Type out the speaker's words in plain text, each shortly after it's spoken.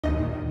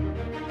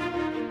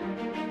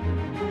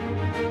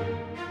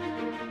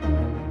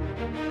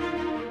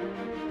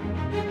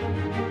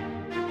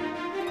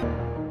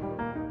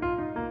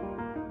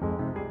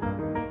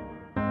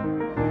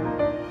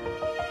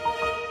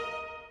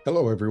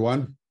Hello,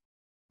 everyone.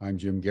 I'm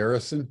Jim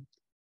Garrison,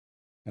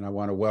 and I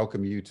want to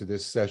welcome you to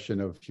this session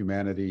of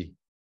Humanity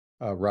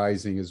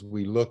Rising as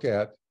we look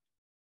at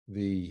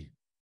the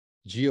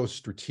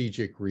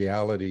geostrategic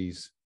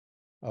realities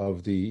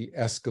of the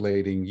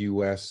escalating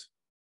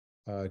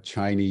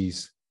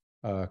US-Chinese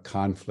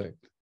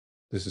conflict.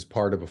 This is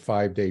part of a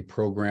 5-day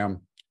program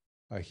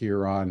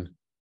here on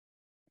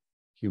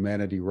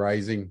Humanity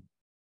Rising.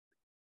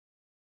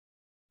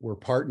 We're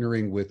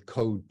partnering with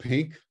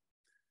CODEPINK,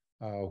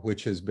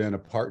 which has been a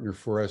partner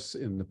for us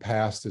in the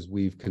past as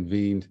we've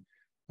convened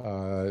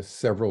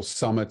several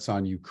summits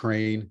on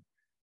Ukraine.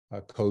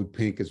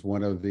 CODEPINK is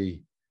one of the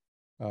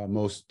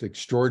most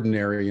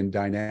extraordinary and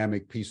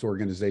dynamic peace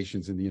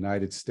organizations in the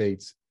United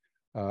States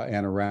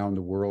and around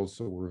the world.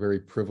 So we're very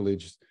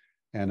privileged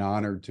and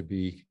honored to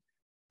be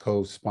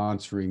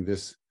co-sponsoring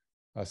this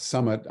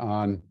summit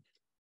on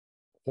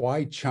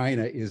why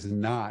China is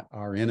not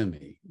our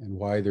enemy and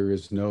why there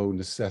is no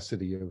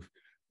necessity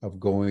of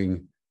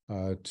going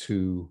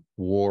to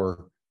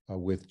war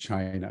with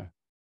China.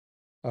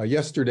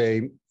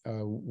 Yesterday,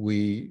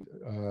 we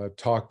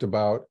talked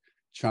about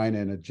China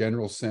in a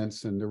general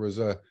sense, and there was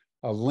a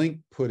link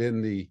put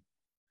in the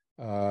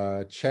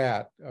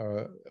chat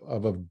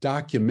of a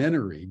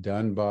documentary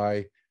done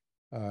by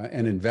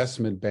an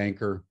investment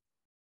banker,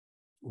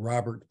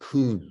 Robert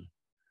Kuhn,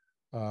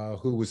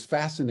 who was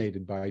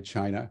fascinated by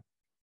China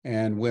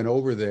and went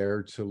over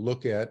there to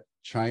look at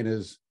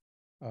China's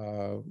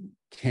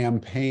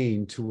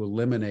campaign to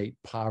eliminate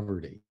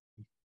poverty.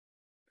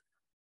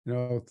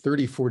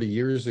 30, 40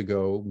 years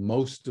ago,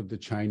 most of the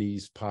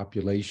Chinese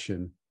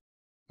population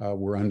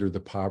were under the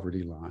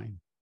poverty line.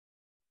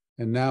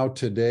 And now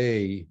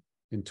today,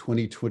 in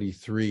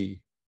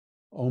 2023,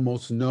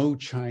 almost no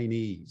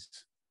Chinese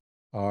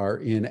are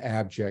in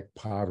abject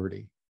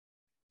poverty.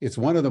 It's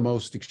one of the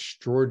most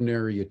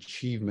extraordinary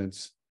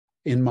achievements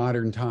in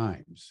modern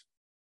times.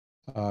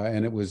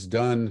 And it was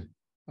done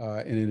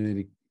in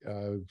a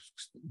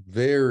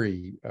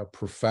very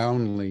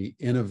profoundly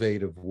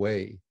innovative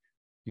way,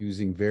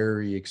 using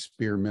very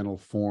experimental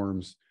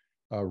forms,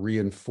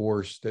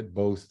 reinforced at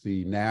both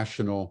the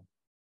national,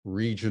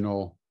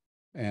 regional,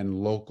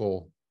 and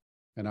local,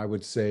 and I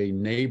would say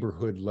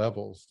neighborhood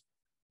levels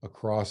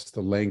across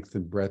the length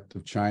and breadth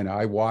of China.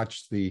 I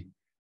watched the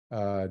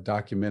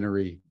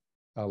documentary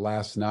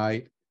last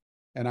night,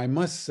 and I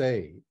must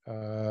say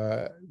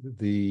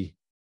the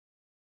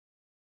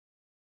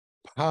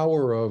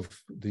power of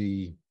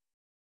the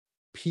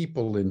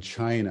people in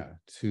China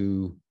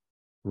to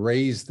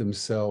raise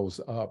themselves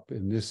up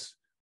in this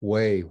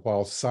way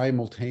while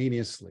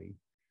simultaneously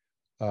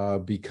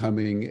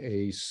becoming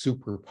a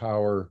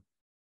superpower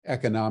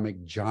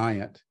economic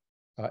giant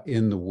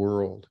in the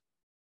world,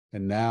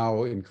 and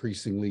now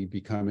increasingly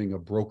becoming a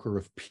broker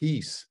of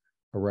peace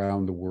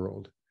around the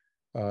world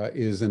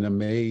is an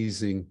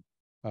amazing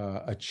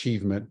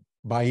achievement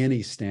by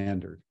any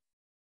standard.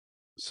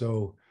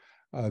 So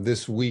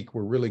this week,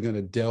 we're really going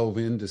to delve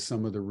into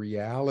some of the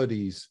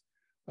realities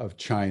of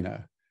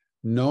China,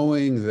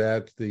 knowing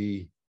that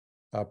the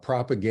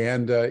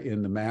propaganda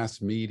in the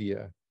mass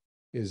media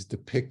is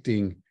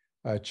depicting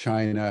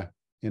China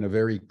in a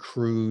very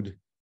crude,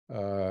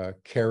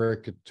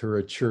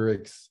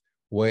 caricaturic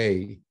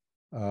way.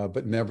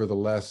 But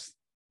nevertheless,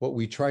 what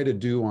we try to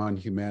do on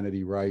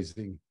Humanity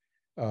Rising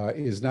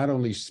is not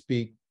only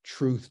speak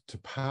truth to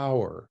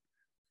power,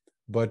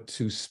 but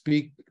to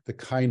speak the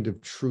kind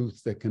of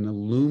truth that can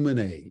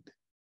illuminate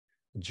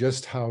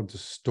just how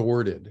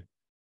distorted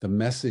the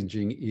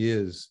messaging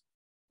is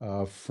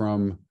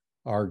from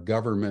our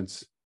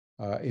governments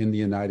in the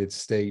United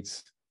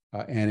States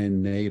and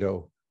in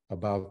NATO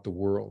about the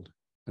world,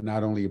 and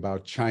not only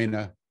about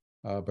China,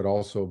 but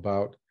also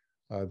about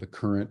the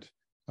current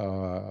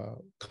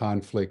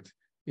conflict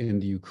in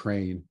the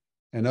Ukraine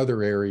and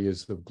other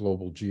areas of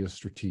global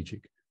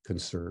geostrategic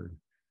concern.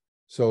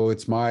 So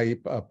it's my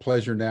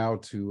pleasure now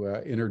to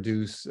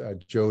introduce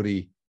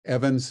Jodie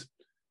Evans,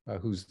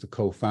 who's the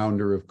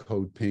co-founder of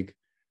CODEPINK.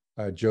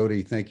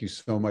 Jodie, thank you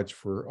so much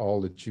for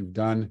all that you've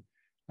done,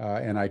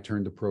 and I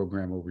turn the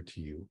program over to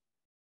you.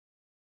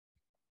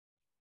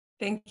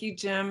 Thank you,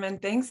 Jim,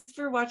 and thanks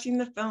for watching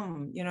the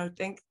film.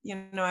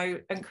 I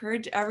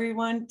encourage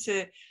everyone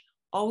to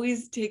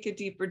always take a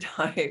deeper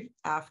dive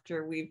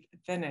after we've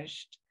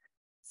finished.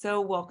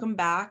 So welcome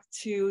back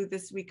to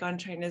This Week on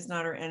China's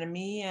Not Our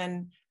Enemy,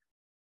 and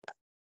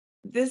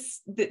this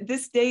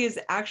day is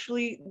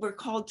actually, we're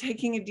called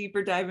Taking a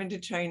Deeper Dive into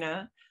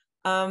China,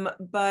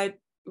 but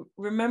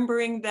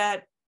remembering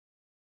that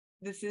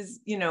this is,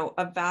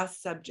 a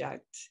vast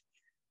subject.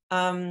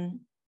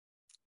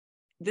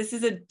 This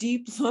is a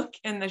deep look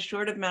in the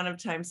short amount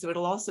of time, so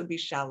it'll also be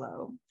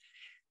shallow.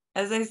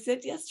 As I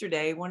said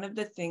yesterday, one of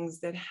the things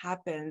that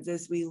happens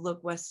as we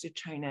look west of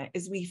China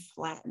is we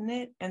flatten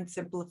it and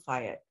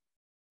simplify it.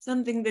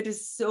 Something that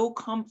is so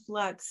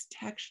complex,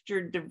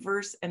 textured,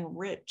 diverse, and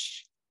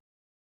rich.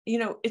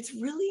 It's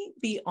really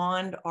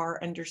beyond our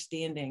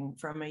understanding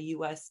from a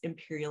US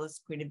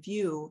imperialist point of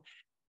view,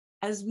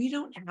 as we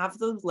don't have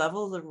those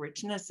levels of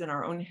richness in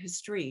our own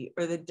history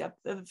or the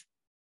depth of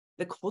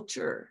the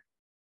culture.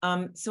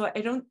 So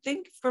I don't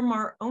think from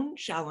our own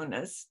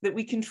shallowness that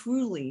we can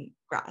truly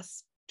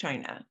grasp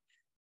China.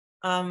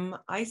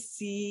 I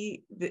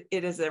see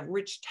it as a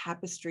rich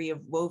tapestry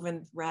of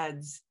woven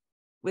threads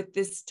with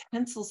this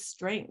tensile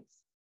strength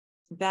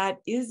that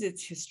is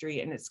its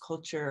history and its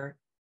culture.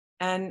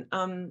 And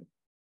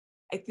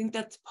I think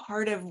that's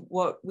part of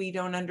what we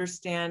don't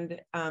understand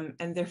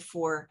and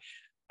therefore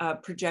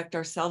project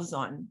ourselves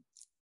on.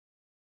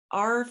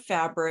 Our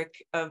fabric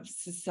of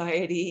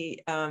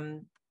society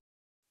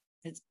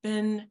has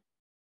been,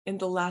 in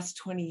the last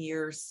 20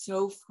 years,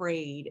 so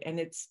frayed, and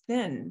it's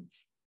thin,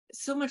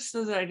 so much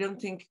so that I don't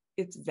think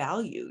it's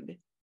valued.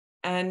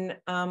 And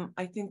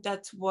I think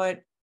that's why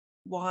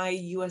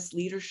US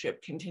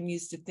leadership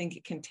continues to think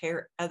it can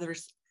tear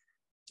others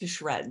to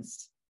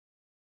shreds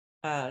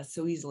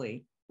so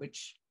easily,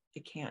 which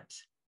it can't.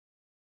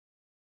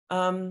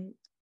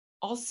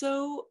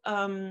 Also,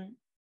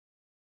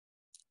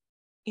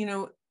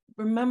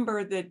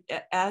 remember that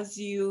as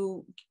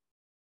you,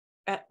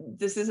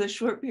 this is a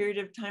short period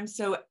of time,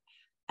 so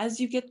as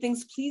you get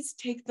things, please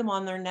take them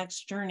on their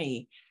next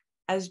journey,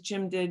 as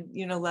Jim did,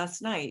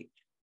 last night.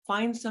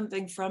 Find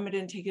something from it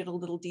and take it a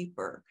little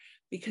deeper,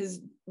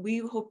 because we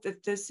hope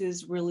that this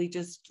is really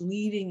just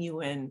leading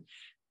you in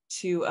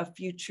to a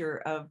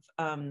future of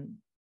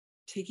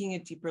taking a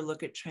deeper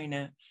look at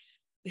China.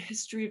 The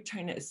history of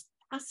China is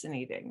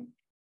fascinating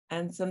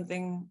and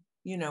something,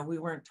 we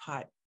weren't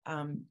taught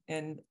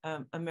in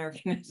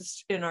American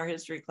in our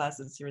history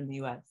classes here in the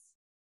US.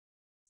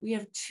 We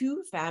have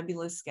two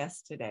fabulous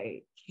guests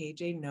today,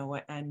 KJ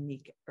Noah and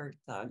Mika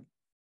Erskog,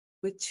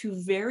 with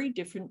two very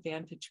different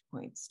vantage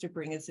points to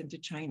bring us into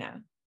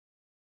China.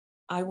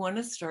 I want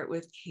to start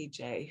with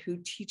KJ, who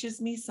teaches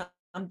me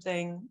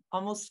something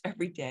almost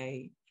every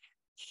day.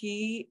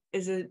 He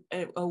is a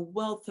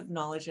wealth of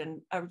knowledge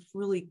and a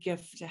really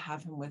gift to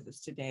have him with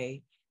us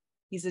today.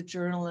 He's a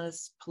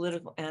journalist,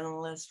 political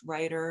analyst,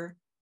 writer,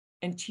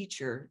 and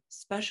teacher,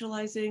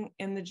 specializing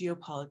in the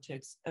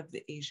geopolitics of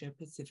the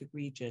Asia-Pacific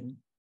region.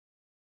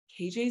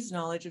 KJ's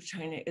knowledge of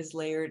China is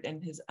layered,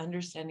 and his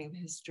understanding of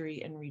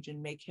history and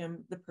region make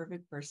him the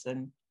perfect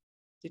person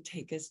to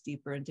take us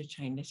deeper into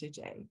China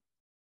today.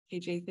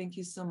 KJ, thank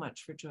you so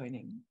much for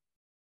joining.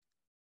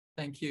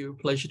 Thank you.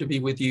 Pleasure to be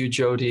with you,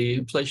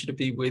 Jodie. Pleasure to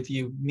be with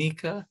you,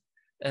 Mika.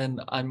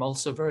 And I'm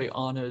also very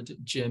honored,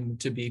 Jim,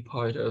 to be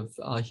part of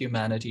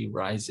Humanity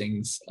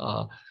Rising's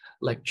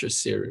lecture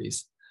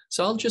series.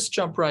 So I'll just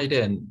jump right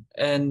in.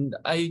 And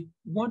I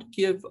want to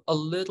give a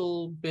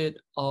little bit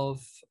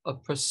of a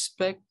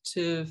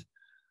perspective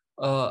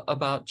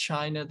about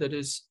China that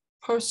is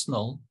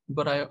personal,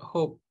 but I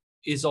hope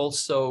is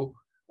also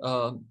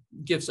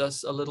gives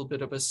us a little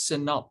bit of a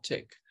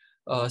synoptic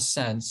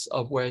sense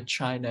of where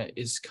China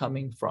is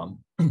coming from.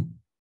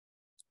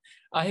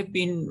 I have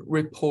been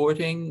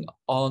reporting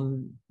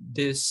on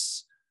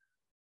this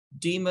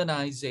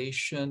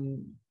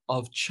demonization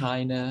of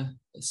China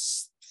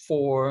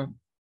for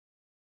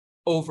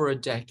over a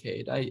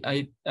decade.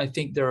 I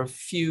think there are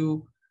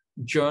few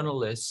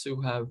journalists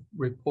who have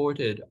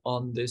reported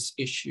on this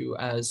issue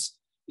as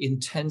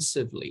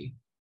intensively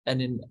and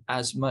in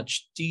as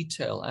much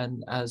detail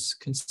and as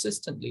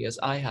consistently as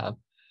I have.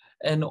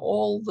 And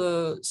all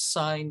the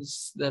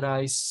signs that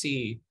I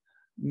see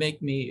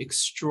make me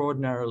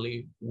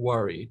extraordinarily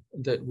worried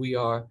that we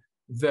are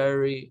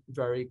very,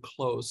 very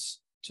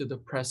close to the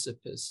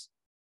precipice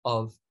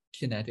of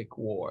kinetic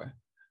war.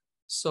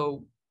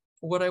 So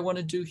what I want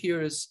to do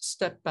here is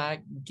step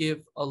back,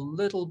 give a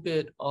little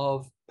bit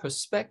of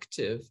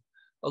perspective,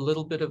 a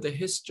little bit of the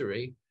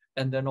history,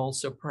 and then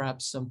also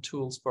perhaps some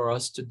tools for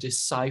us to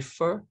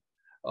decipher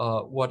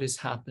what is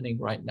happening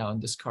right now in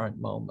this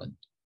current moment.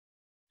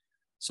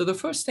 So the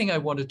first thing I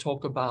want to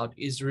talk about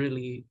is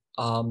really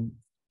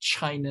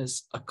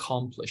China's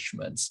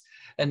accomplishments.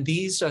 And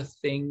these are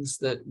things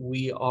that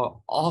we are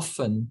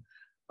often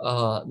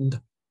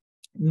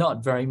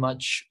not very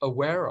much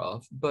aware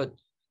of. But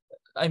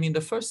I mean,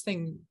 the first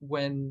thing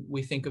when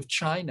we think of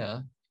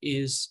China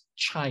is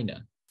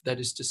China. That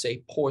is to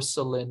say,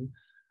 porcelain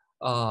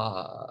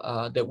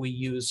that we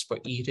use for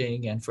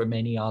eating and for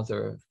many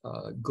other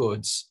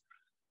goods.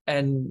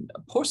 And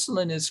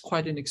porcelain is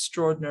quite an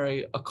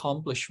extraordinary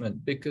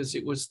accomplishment because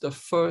it was the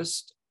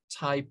first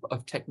type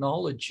of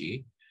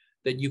technology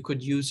that you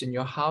could use in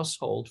your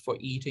household for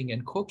eating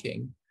and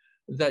cooking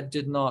that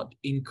did not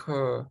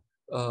incur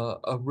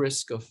a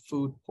risk of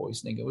food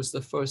poisoning. It was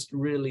the first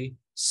really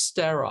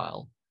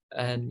sterile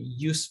and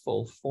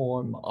useful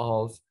form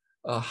of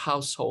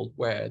household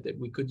ware that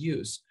we could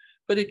use.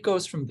 But it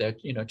goes from there.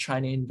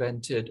 China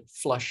invented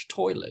flush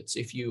toilets.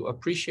 If you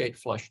appreciate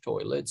flush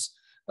toilets,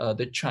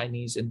 the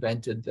Chinese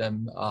invented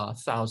them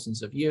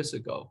thousands of years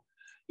ago.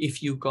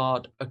 If you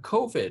got a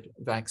COVID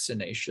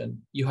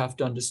vaccination, you have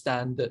to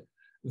understand that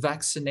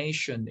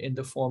vaccination in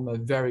the form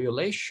of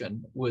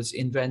variolation was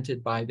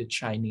invented by the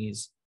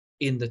Chinese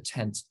in the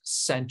 10th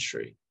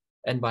century.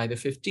 And by the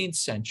 15th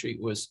century,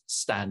 it was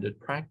standard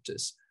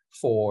practice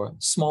for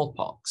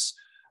smallpox.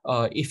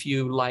 If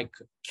you like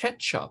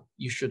ketchup,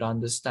 you should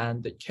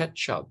understand that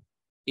ketchup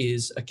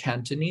is a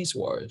Cantonese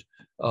word,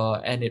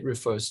 and it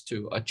refers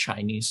to a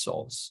Chinese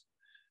sauce.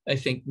 I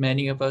think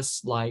many of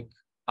us like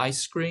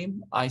ice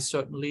cream. I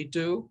certainly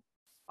do.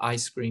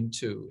 Ice cream,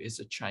 too, is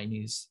a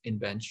Chinese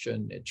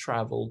invention. It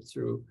traveled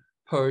through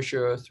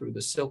Persia, through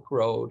the Silk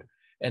Road,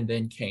 and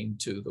then came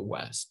to the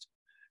West.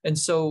 And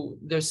so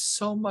there's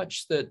so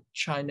much that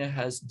China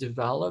has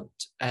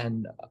developed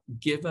and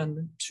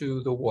given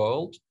to the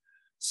world,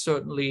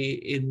 certainly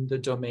in the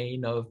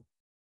domain of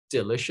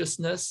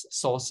deliciousness,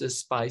 sauces,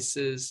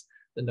 spices,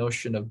 the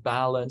notion of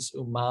balance,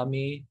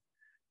 umami,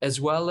 as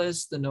well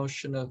as the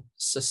notion of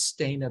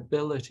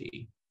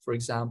sustainability, for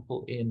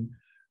example, in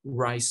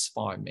rice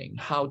farming,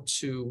 how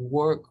to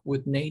work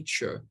with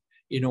nature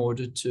in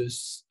order to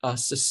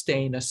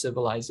sustain a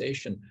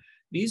civilization.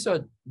 These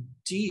are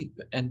deep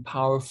and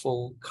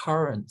powerful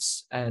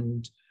currents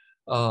and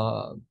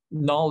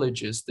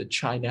knowledges that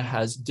China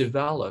has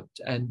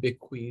developed and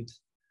bequeathed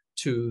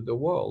to the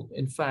world.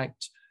 In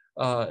fact,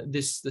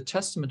 the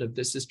testament of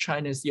this is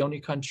China is the only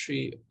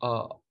country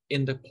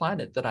in the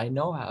planet that I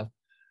know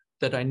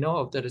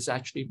of that has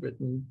actually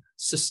written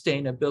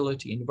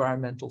sustainability,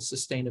 environmental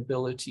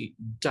sustainability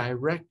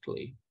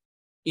directly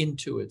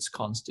into its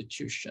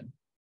constitution.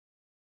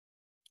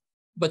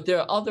 But there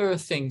are other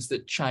things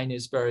that China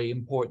is very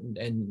important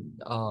and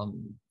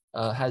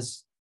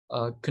has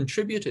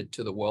contributed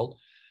to the world.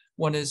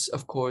 One is,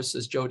 of course,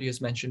 as Jodie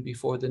has mentioned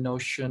before, the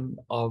notion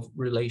of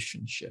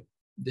relationship.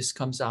 This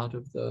comes out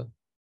of the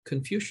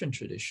Confucian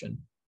tradition,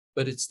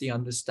 but it's the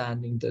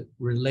understanding that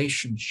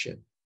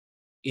relationship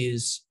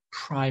is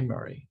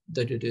primary,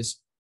 that it is,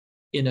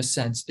 in a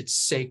sense, it's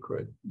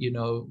sacred. You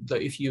know,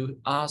 that if you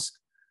ask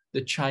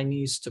the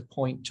Chinese to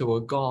point to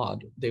a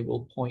god, they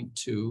will point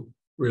to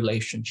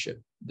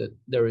relationship, that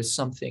there is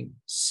something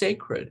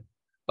sacred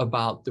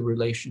about the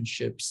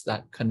relationships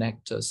that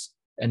connect us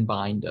and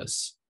bind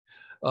us.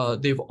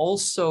 They've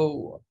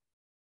also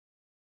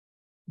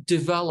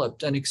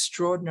developed an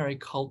extraordinary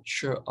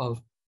culture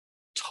of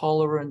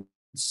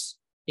tolerance,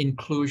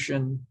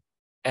 inclusion,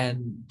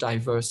 and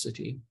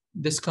diversity.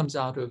 This comes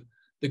out of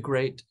the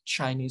great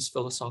Chinese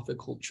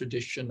philosophical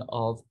tradition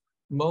of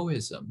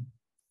Mohism.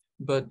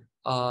 But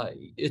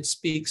it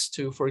speaks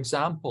to, for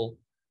example,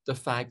 the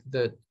fact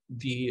that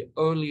the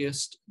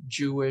earliest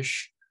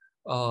Jewish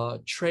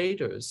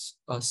traders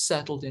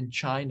settled in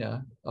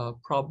China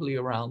probably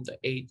around the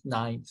 8th,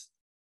 9th,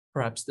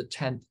 perhaps the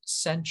 10th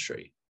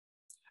century.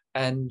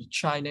 And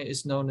China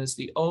is known as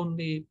the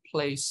only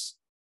place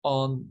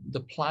on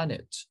the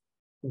planet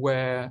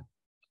where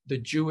the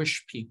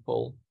Jewish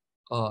people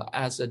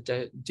as a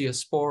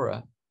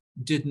diaspora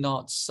did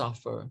not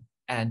suffer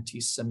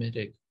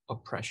anti-Semitic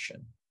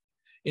oppression.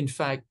 In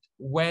fact,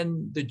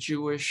 when the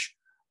Jewish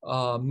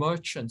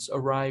merchants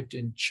arrived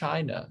in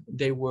China,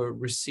 they were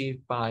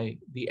received by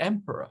the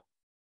emperor.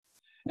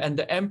 And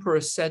the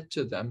emperor said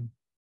to them,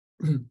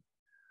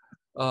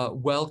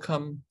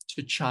 welcome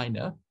to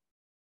China.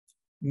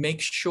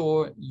 Make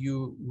sure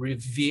you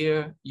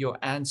revere your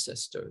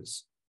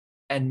ancestors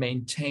and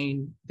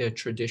maintain their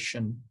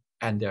tradition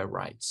and their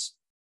rights.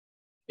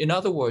 In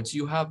other words,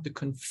 you have the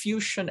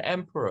Confucian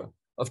emperor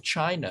of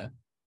China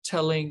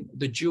telling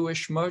the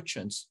Jewish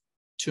merchants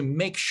to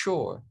make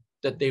sure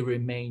that they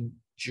remain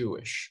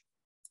Jewish.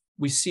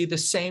 We see the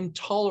same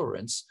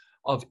tolerance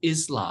of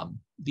Islam.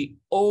 The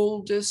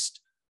oldest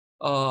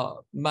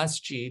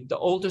masjid, the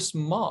oldest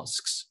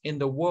mosques in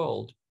the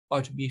world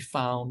are to be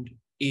found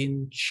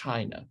in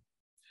China.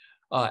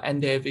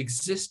 And they have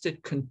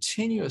existed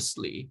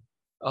continuously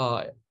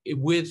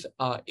with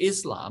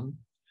Islam,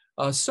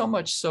 so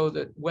much so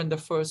that when the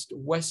first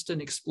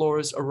Western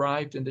explorers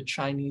arrived in the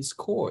Chinese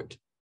court,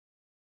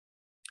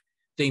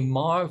 they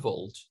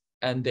marveled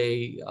and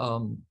they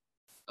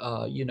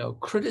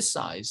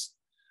criticized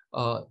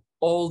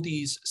all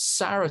these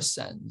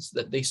Saracens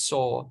that they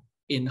saw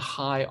in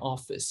high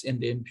office in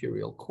the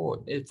imperial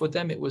court. For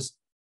them, it was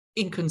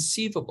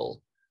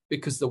inconceivable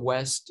because the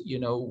West,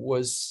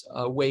 was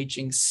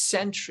waging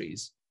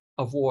centuries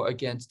of war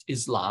against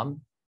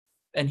Islam.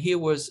 And here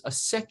was a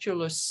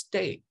secular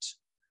state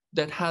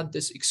that had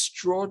this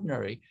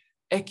extraordinary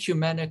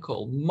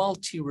ecumenical,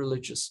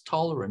 multi-religious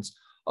tolerance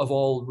of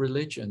all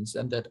religions,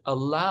 and that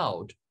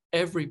allowed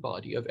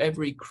everybody of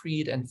every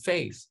creed and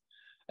faith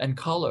and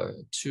color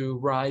to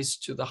rise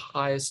to the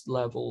highest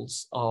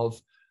levels of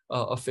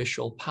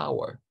official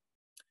power.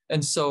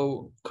 And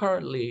so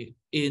currently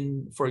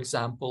for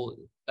example,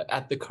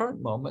 at the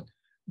current moment,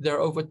 there are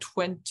over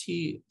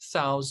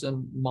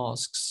 20,000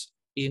 mosques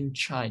in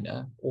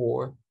China,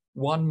 or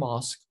one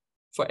mosque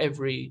for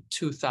every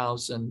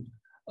 2,000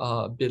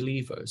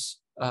 believers.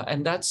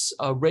 And that's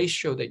a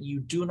ratio that you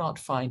do not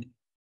find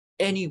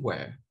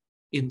anywhere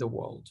in the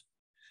world.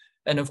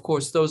 And of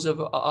course, those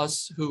of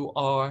us who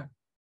are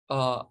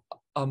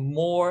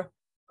more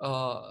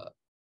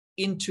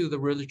into the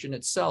religion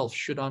itself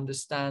should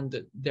understand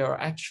that there are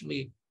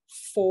actually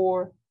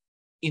 4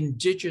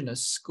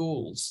 indigenous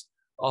schools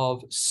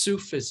of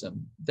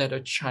Sufism that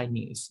are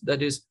Chinese.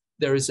 That is,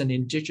 there is an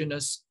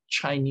indigenous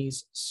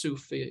Chinese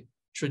Sufi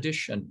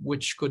tradition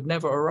which could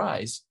never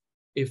arise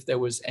if there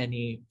was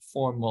any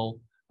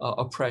formal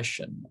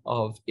oppression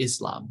of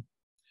Islam.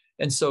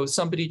 And so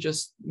somebody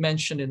just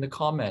mentioned in the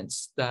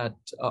comments that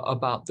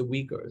about the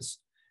Uyghurs.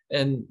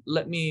 And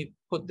let me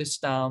put this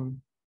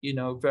down,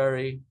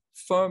 very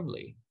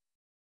firmly.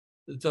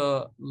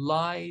 The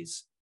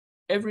lies,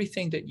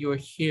 everything that you're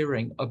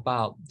hearing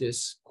about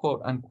this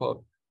quote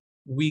unquote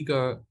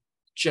Uyghur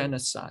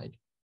genocide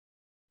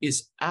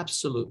is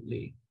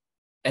absolutely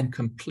and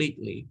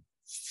completely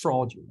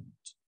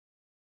fraudulent.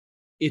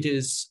 It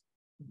is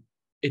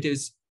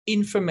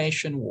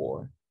information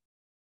war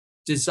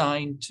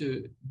designed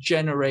to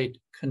generate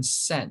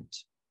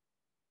consent,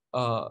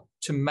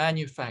 to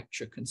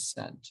manufacture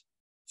consent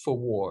for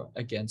war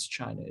against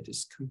China. It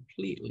is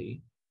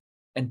completely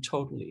and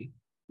totally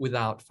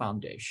without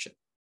foundation.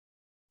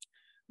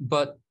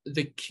 But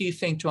the key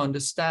thing to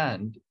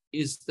understand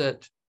is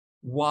that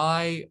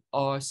why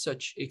are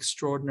such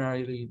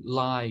extraordinary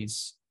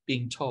lies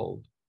being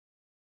told?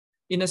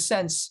 In a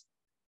sense,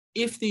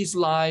 if these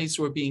lies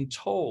were being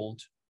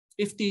told,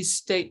 if these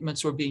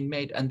statements were being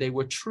made and they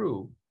were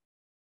true,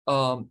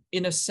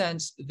 in a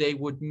sense, they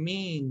would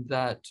mean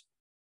that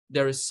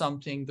there is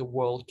something the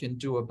world can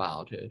do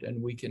about it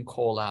and we can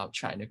call out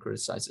China,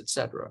 criticize,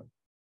 etc.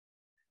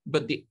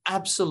 But the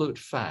absolute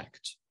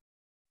fact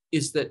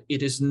is that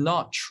it is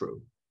not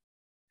true.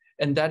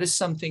 And that is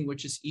something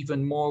which is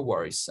even more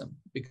worrisome,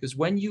 because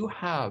when you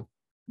have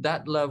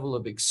that level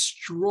of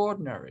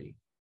extraordinary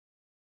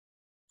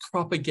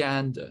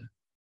propaganda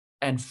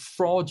and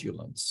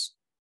fraudulence,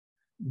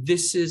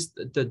 this is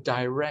the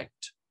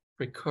direct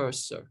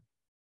precursor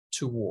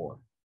to war.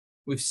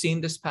 We've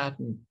seen this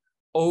pattern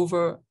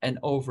over and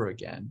over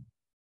again,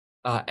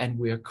 and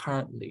we are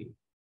currently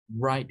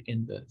right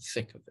in the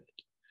thick of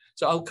it.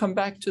 So I'll come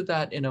back to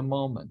that in a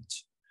moment,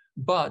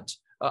 but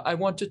I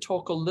want to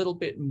talk a little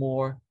bit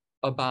more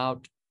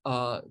about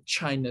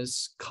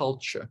China's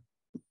culture.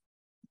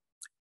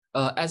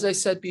 As I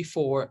said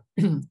before,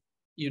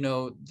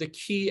 the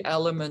key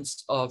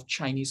elements of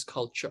Chinese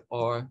culture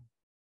are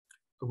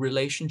a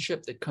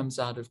relationship that comes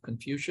out of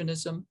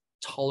Confucianism,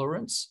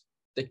 tolerance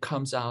that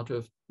comes out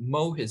of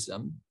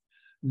Mohism,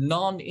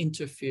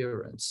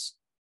 non-interference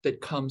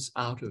that comes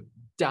out of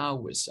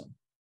Taoism.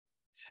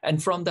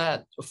 And from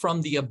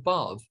the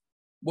above,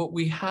 what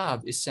we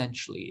have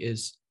essentially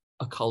is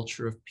a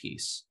culture of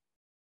peace.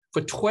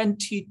 For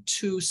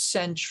 22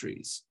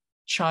 centuries,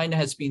 China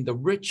has been the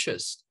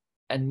richest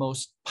and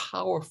most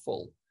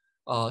powerful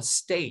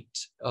state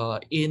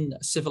in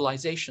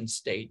civilization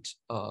state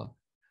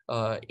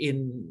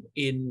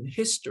in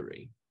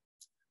history.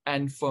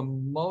 And for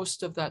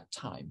most of that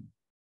time,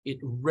 it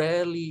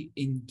rarely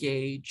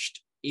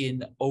engaged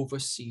in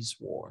overseas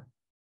war.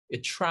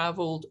 It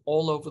traveled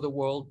all over the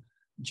world.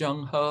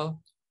 Zheng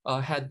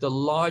He had the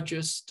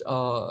largest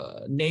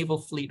naval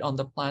fleet on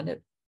the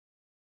planet.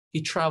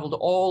 He traveled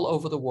all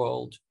over the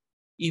world,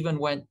 even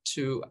went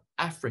to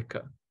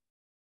Africa,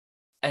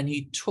 and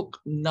he took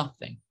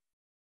nothing.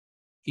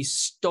 He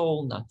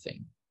stole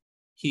nothing.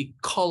 He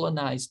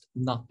colonized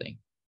nothing.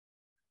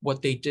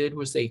 What they did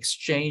was they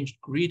exchanged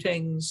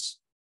greetings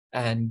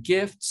and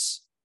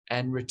gifts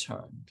and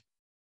returned.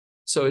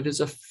 So it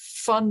is a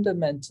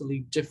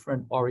fundamentally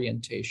different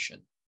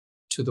orientation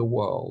to the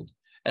world.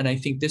 And I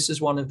think this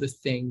is one of the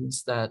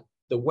things that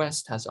the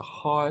West has a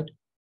hard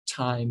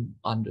time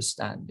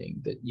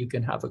understanding, that you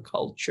can have a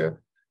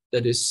culture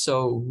that is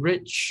so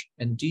rich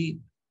and deep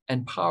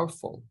and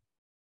powerful,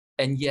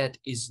 and yet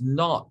is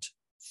not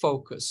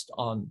focused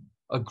on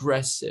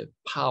aggressive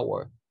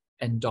power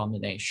and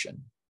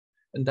domination.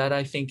 And that,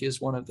 I think,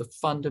 is one of the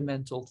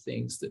fundamental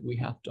things that we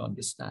have to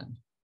understand.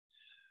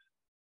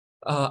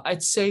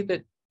 I'd say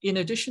that in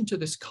addition to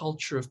this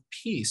culture of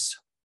peace,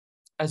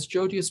 as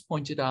Jodie has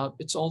pointed out,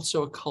 it's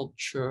also a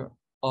culture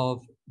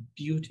of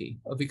beauty,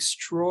 of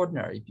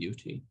extraordinary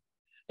beauty.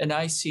 And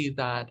I see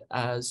that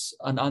as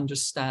an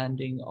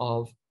understanding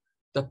of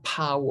the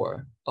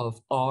power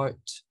of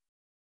art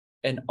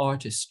and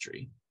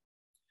artistry.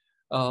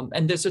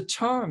 And there's a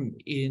term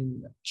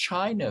in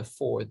China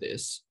for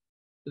this.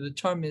 The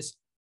term is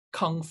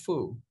Kung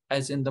Fu,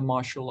 as in the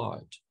martial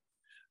art.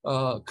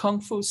 Kung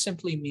Fu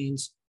simply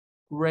means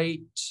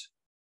great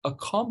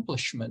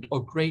accomplishment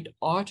or great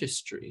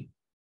artistry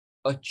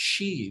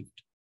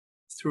achieved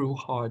through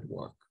hard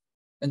work.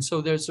 And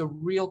so there's a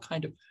real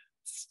kind of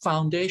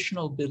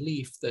foundational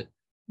belief that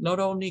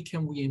not only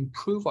can we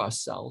improve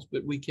ourselves,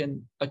 but we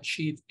can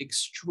achieve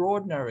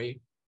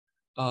extraordinary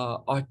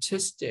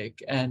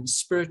artistic and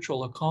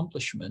spiritual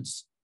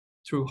accomplishments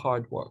through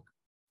hard work.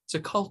 It's a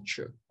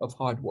culture of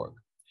hard work.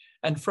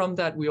 And from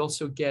that, we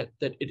also get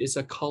that it is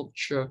a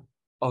culture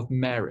of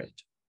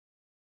merit.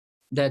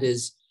 That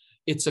is,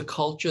 it's a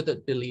culture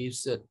that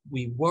believes that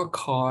we work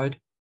hard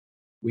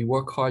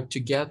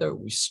together,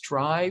 we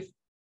strive,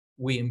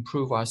 we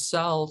improve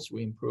ourselves,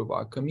 we improve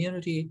our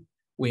community,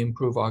 we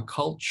improve our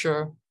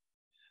culture,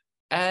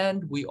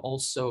 and we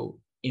also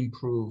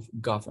improve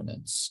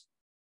governance.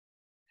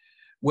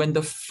 When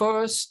the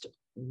first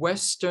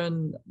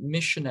Western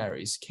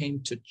missionaries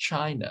came to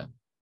China,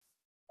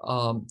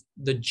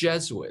 the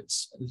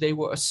Jesuits, they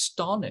were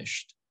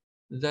astonished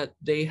that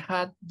they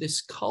had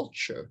this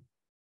culture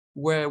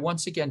where,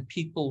 once again,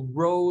 people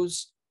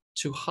rose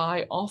to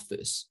high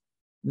office,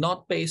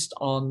 not based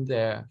on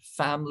their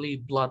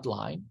family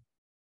bloodline,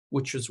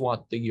 which is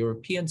what the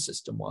European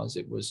system was.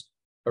 It was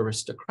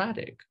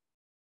aristocratic,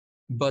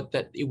 but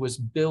that it was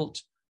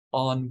built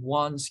on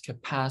one's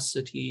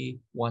capacity,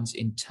 one's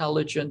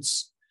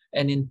intelligence,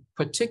 and in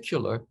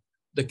particular,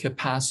 the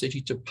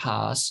capacity to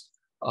pass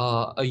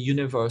a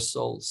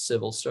universal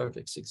civil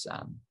service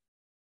exam.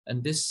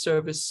 And this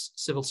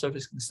civil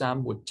service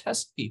exam would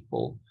test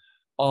people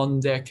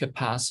on their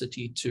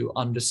capacity to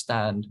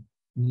understand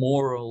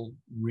moral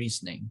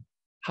reasoning.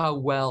 How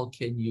well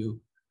can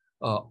you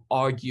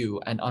argue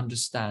and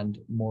understand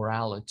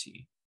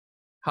morality?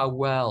 How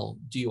well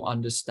do you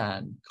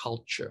understand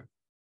culture?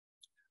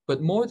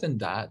 But more than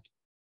that,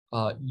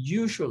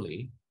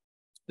 usually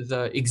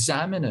the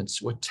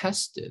examinants were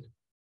tested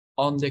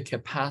on their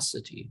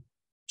capacity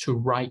to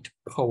write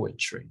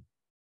poetry.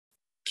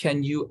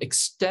 Can you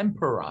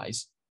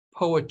extemporize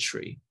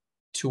poetry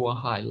to a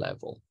high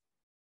level?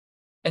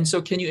 And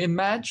so can you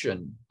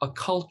imagine a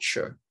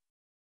culture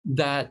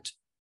that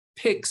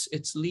picks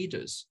its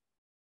leaders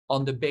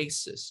on the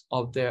basis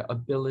of their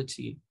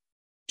ability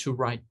to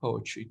write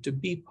poetry, to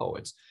be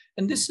poets?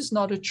 And this is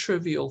not a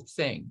trivial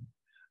thing.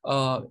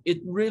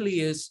 It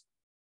really is,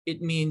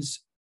 it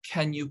means,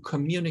 can you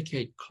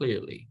communicate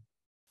clearly?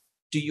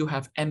 Do you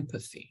have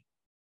empathy?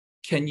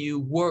 Can you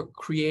work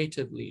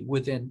creatively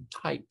within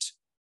tight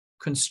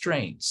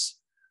constraints?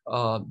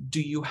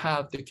 Do you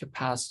have the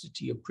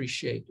capacity to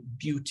appreciate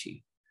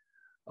beauty?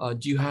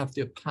 Do you have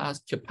the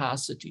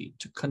capacity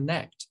to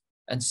connect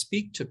and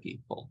speak to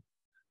people?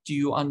 Do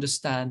you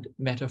understand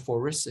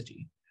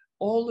metaphoricity?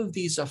 All of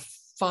these are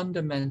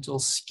fundamental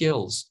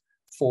skills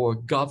for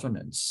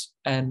governance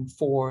and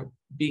for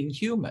being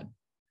human.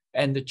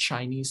 And the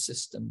Chinese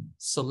system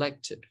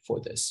selected for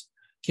this.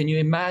 Can you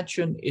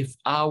imagine if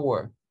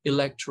our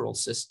electoral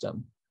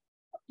system,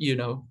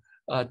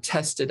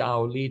 tested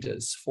our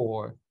leaders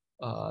for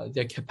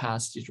their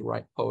capacity to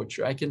write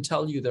poetry? I can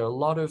tell you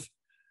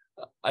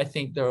I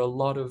think there are a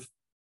lot of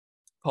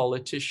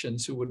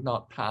politicians who would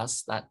not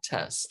pass that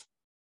test.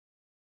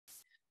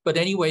 But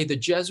anyway, the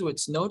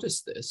Jesuits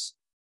noticed this,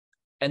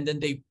 and then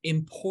they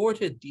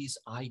imported these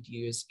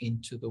ideas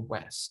into the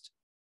West.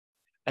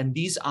 And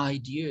these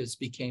ideas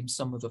became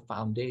some of the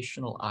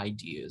foundational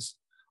ideas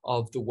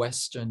of the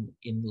Western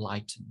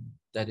Enlightenment.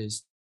 That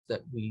is,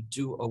 that we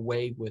do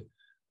away with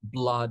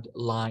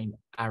bloodline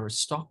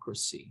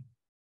aristocracy,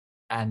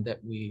 and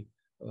that we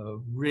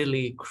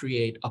really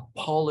create a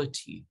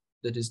polity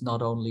that is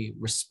not only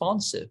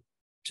responsive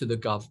to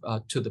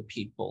the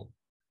people,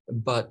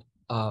 but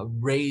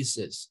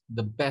raises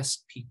the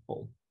best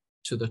people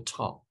to the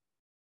top.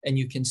 And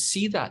you can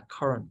see that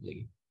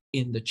currently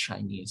in the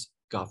Chinese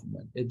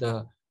government.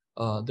 The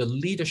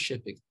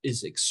leadership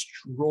is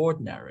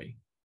extraordinary,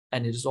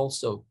 and it is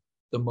also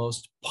the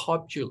most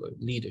popular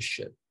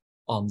leadership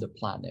on the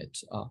planet.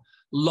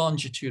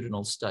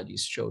 Longitudinal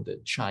studies show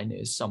that China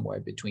is somewhere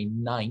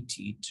between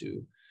 90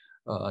 to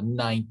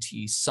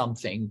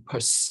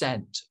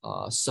 90-something%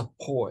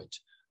 support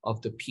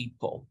of the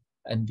people.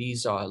 And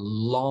these are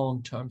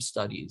long-term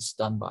studies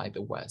done by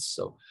the West.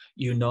 So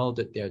you know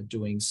that they're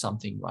doing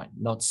something right,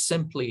 not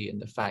simply in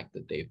the fact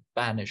that they've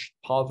banished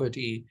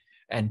poverty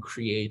and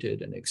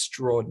created an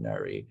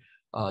extraordinary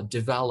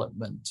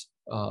development,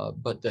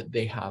 but that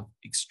they have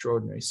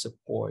extraordinary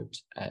support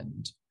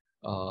and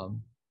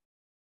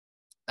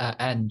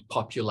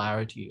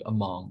popularity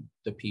among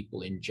the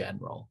people in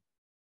general.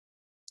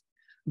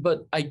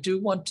 But I do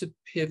want to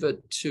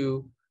pivot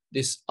to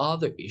this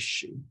other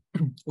issue,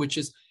 which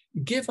is,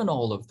 given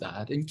all of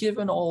that, and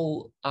given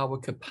all our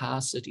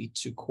capacity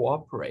to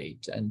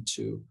cooperate and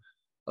to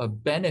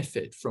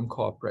benefit from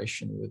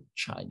cooperation with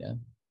China,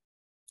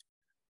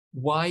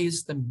 why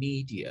is the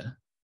media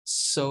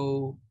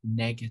so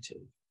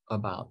negative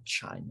about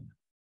China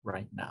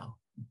right now,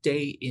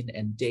 day in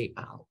and day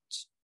out?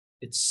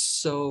 It's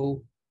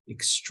so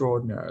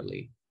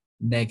extraordinarily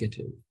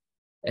negative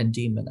and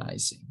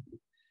demonizing.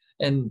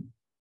 And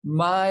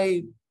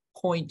my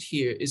point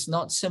here is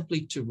not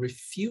simply to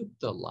refute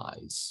the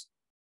lies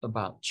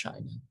about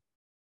China,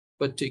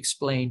 but to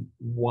explain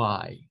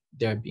why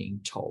they're being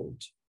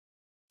told.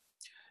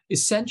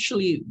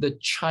 Essentially, the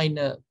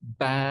China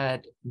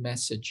bad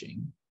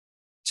messaging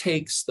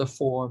takes the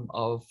form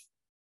of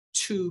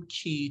two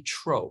key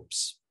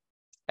tropes,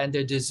 and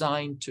they're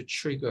designed to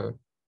trigger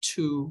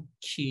two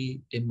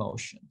key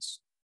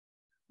emotions.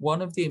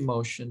 One of the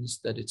emotions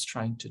that it's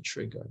trying to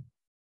trigger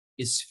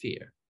is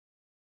fear.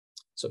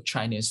 So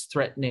China is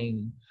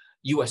threatening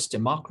US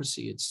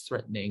democracy, it's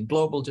threatening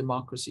global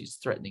democracy, it's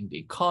threatening the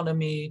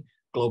economy,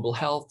 global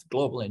health,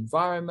 global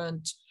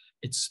environment,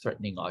 it's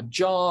threatening our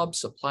jobs,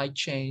 supply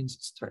chains,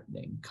 it's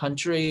threatening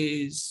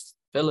countries,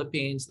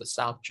 Philippines, the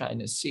South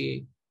China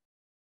Sea,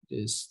 it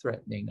is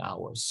threatening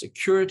our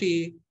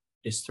security,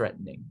 it is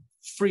threatening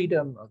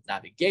freedom of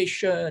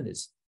navigation,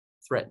 is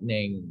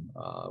threatening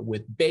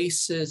with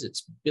bases.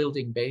 It's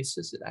building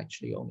bases. It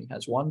actually only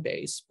has one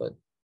base, but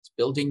it's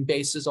building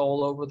bases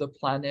all over the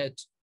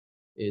planet.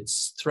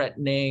 It's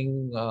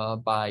threatening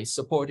by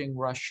supporting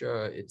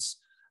Russia. It's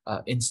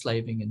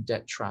enslaving and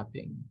debt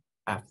trapping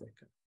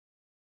Africa.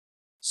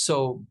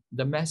 So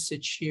the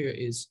message here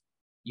is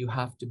you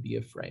have to be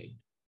afraid.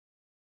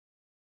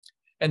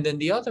 And then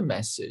the other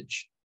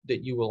message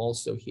that you will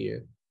also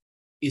hear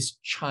is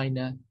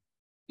China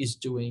is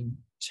doing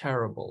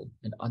terrible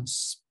and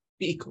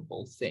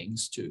unspeakable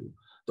things to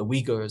the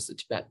Uyghurs, the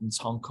Tibetans,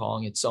 Hong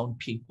Kong, its own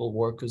people,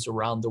 workers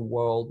around the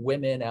world,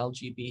 women,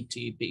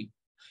 LGBTQI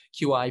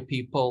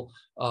people,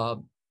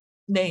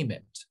 name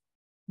it.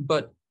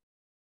 But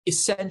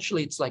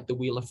essentially, it's like the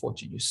Wheel of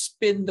Fortune. You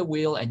spin the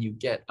wheel and you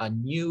get a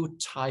new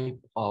type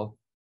of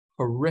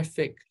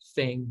horrific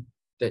thing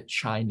that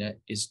China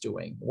is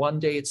doing. One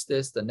day it's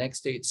this, the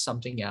next day it's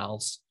something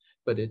else,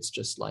 but it's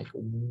just like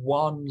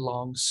one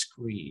long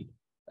screed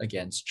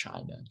against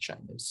China.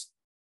 China's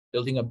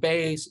building a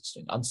base, it's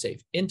doing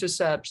unsafe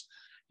intercepts,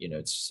 you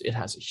know, it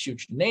has a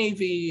huge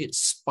navy, it's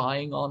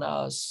spying on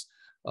us,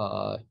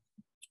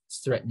 it's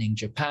threatening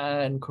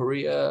Japan,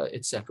 Korea,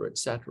 etc.,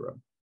 etc.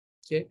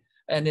 Okay,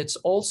 and it's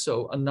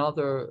also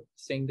another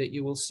thing that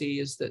you will see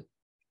is that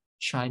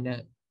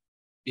China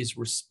is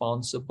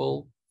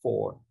responsible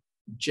for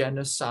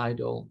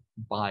genocidal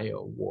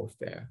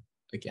bio-warfare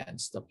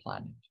against the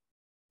planet.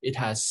 It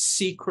has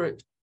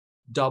secret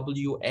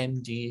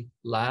WMD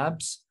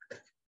labs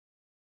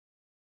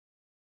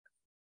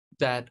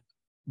that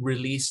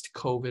released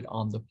COVID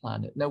on the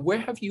planet. Now, where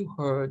have you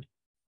heard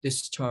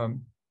this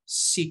term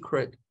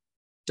secret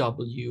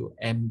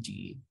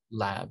WMD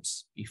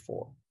labs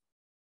before?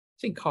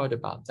 Think hard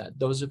about that.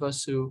 Those of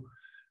us who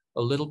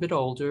are a little bit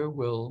older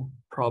will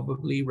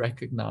probably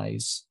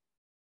recognize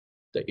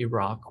the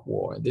Iraq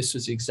War. This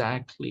was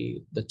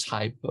exactly the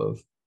type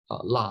of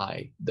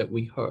lie that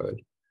we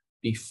heard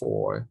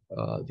before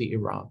the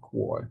Iraq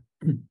War.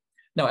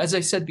 Now, as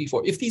I said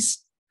before, if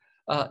these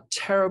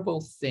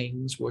terrible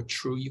things were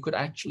true, you could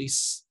actually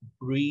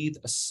breathe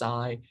a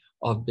sigh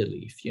of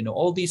relief. You know,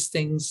 all these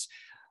things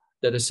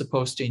that are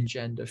supposed to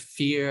engender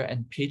fear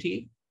and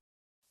pity,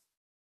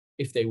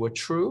 if they were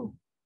true,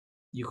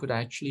 you could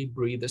actually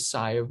breathe a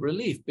sigh of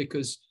relief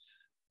because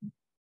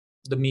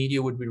the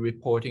media would be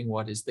reporting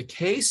what is the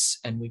case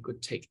and we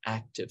could take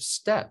active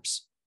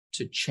steps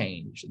to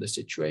change the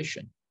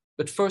situation.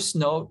 But first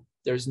note,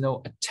 there's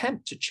no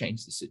attempt to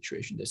change the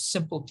situation. There's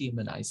simple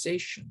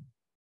demonization.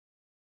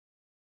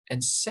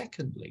 And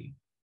secondly,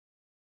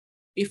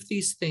 if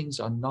these things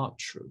are not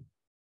true,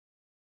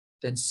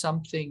 then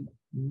something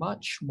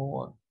much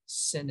more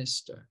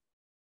sinister,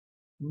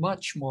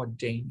 much more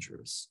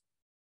dangerous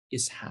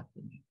is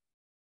happening.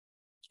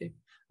 Okay,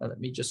 now let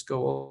me just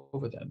go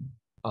over them.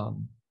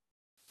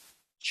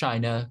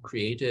 China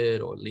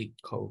created or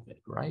leaked COVID,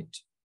 right?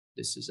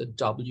 This is a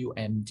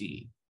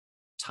WMD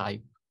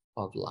type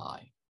of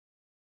lie.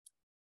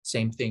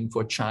 Same thing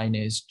for China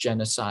is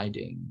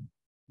genociding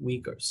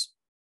Uyghurs.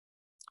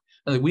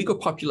 Now, the Uyghur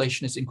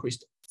population has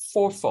increased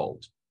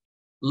fourfold.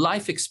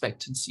 Life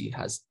expectancy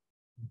has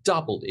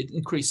doubled. It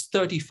increased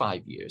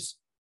 35 years.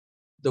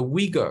 The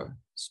Uyghurs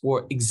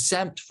were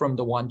exempt from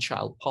the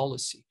one-child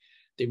policy.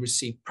 They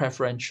received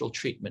preferential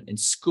treatment in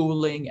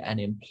schooling and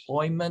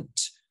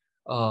employment.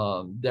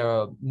 There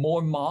are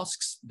more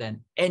mosques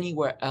than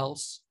anywhere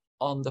else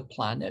on the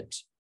planet.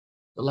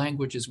 The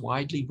language is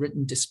widely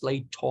written,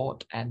 displayed,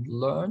 taught, and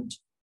learned.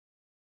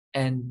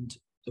 And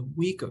the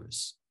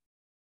Uyghurs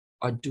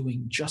are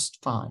doing just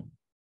fine,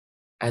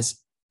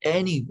 as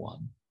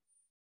anyone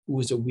who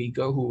is a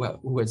Uyghur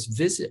who has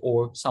visited,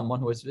 or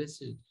someone who has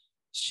visited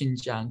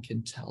Xinjiang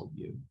can tell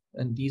you.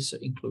 And these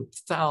include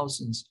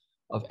thousands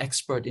of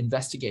expert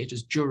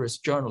investigators, jurists,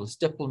 journalists,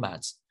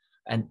 diplomats,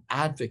 and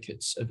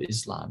advocates of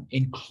Islam,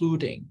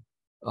 including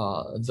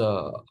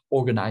the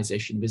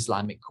Organization of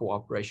Islamic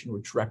Cooperation,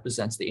 which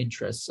represents the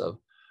interests of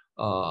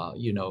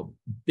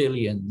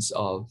billions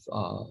of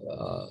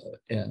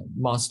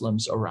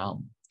Muslims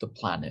around the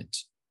planet.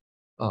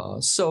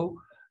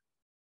 So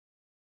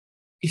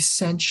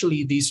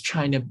essentially, these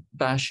China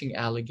bashing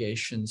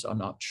allegations are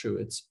not true.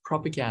 It's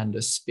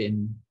propaganda,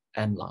 spin,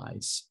 and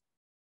lies.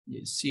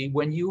 You see,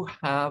 when you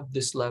have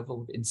this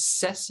level of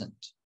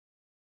incessant,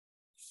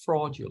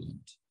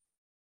 fraudulent,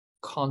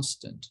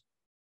 constant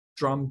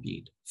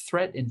drumbeat,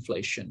 threat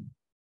inflation,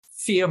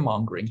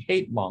 fear-mongering,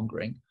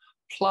 hate-mongering,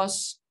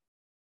 plus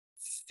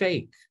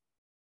fake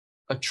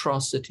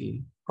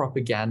atrocity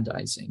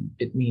propagandizing,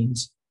 it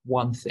means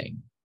one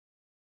thing.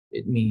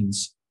 It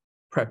means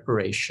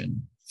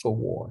preparation for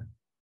war.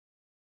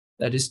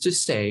 That is to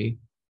say,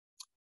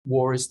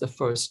 war is the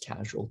first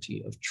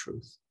casualty of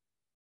truth.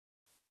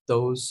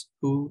 Those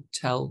who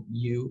tell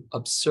you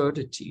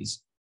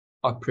absurdities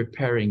are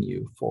preparing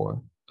you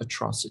for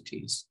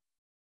atrocities.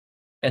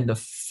 And the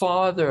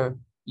farther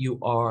you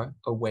are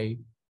away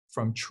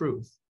from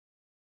truth,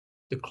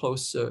 the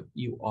closer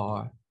you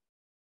are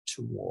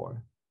to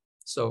war.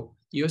 So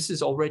the US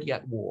is already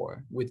at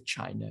war with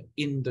China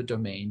in the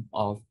domain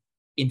of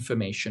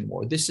information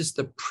war. This is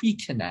the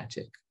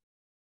pre-kinetic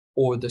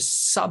or the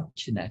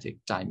subkinetic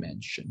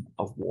dimension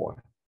of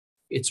war.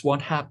 It's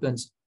what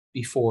happens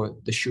before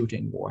the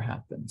shooting war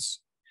happens.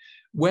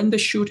 When the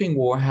shooting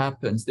war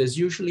happens, there's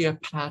usually a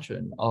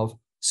pattern of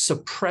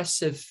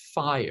suppressive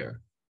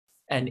fire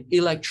and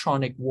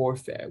electronic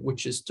warfare,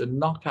 which is to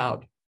knock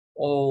out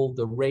all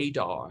the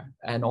radar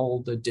and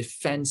all the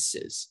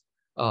defenses,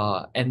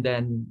 and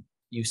then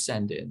you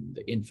send in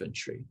the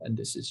infantry. And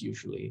this is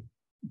usually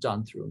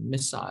done through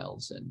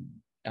missiles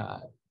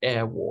and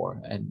air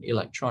war and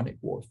electronic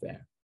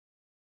warfare.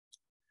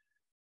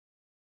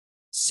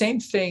 Same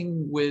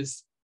thing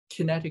with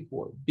kinetic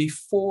war.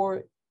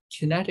 Before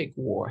kinetic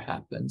war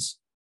happens,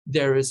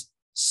 there is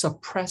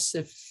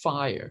suppressive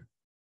fire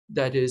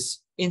that is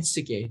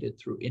instigated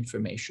through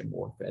information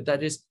warfare.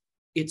 That is,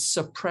 it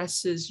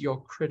suppresses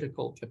your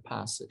critical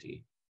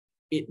capacity.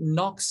 It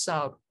knocks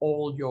out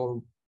all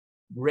your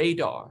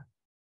radar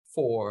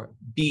for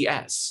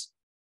BS.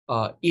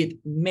 It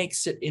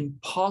makes it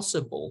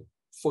impossible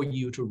for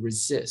you to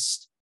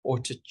resist or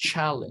to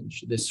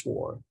challenge this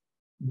war.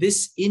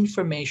 This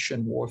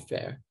information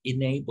warfare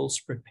enables,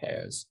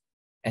 prepares,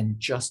 and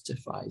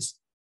justifies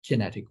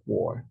kinetic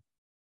war.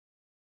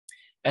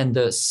 And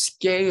the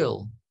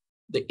scale,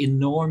 the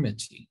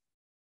enormity,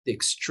 the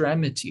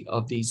extremity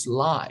of these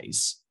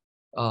lies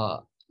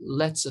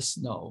lets us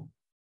know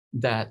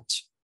that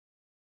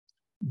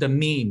the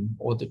meme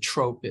or the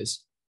trope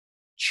is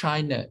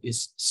China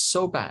is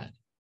so bad,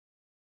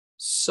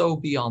 so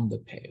beyond the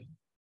pale,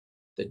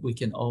 that we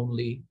can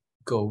only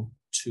go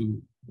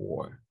to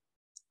war.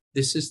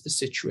 This is the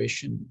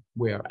situation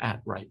we're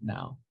at right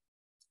now.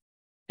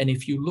 And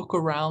if you look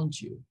around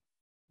you,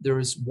 there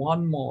is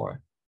one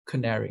more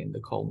canary in the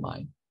coal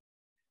mine,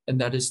 and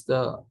that is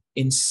the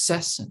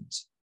incessant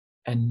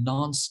and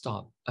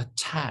nonstop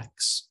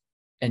attacks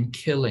and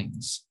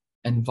killings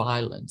and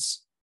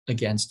violence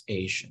against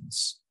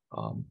Asians.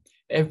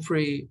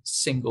 Every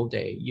single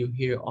day you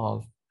hear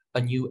of a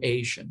new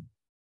Asian,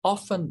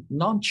 often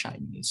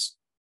non-Chinese,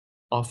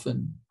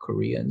 often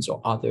Koreans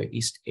or other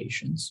East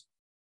Asians,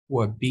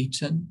 who are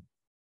beaten,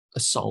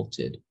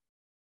 assaulted,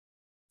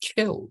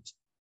 killed,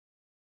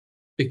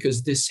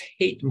 because this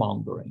hate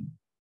mongering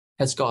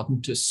has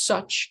gotten to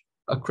such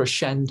a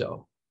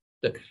crescendo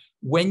that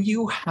when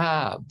you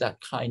have that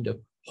kind of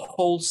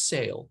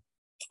wholesale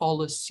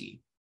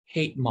policy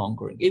hate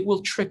mongering, it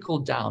will trickle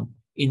down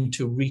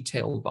into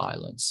retail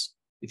violence.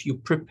 If you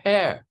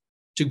prepare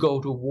to go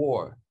to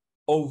war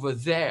over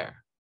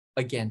there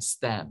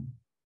against them,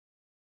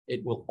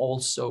 it will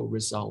also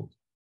result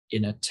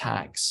in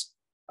attacks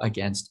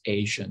against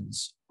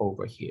Asians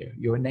over here.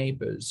 Your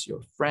neighbors,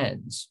 your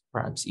friends,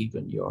 perhaps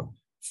even your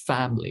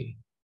family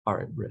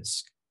are at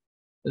risk.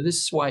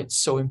 This is why it's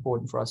so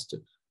important for us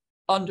to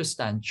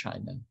understand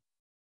China,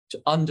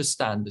 to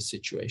understand the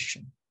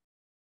situation,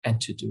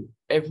 and to do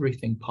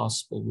everything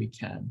possible we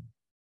can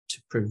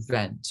to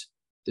prevent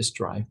this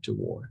drive to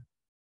war.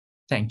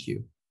 Thank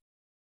you.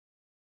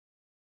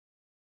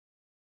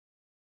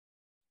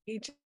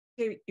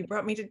 You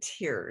brought me to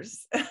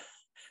tears.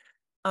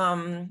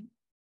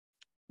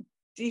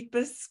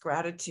 Deepest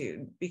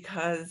gratitude,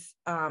 because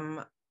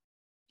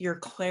your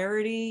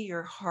clarity,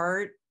 your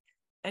heart,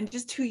 and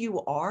just who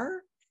you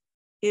are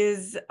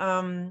is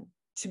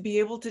to be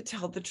able to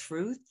tell the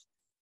truth.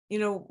 You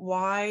know,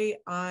 why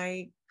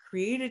I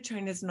created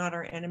China's Not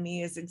Our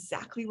Enemy is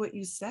exactly what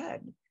you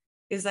said.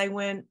 Is I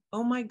went,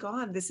 oh my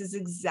God, this is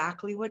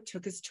exactly what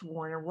took us to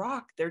war in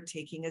Iraq. They're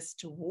taking us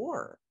to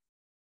war.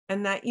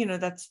 And that, you know,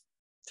 that's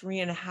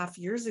 3.5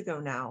 years ago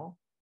now.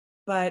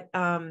 But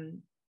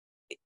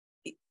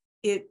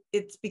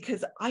it's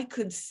because I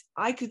could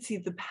see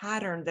the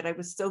pattern that I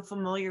was so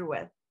familiar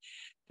with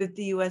that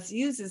the US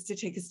uses to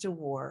take us to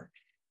war.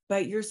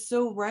 But you're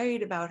so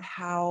right about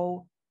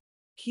how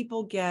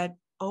people get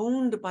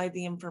owned by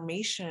the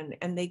information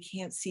and they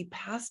can't see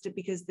past it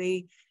because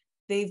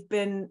they've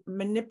been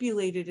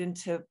manipulated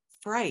into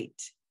fright.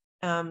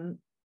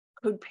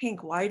 Code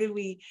Pink, why did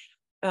we,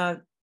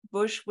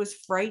 Bush was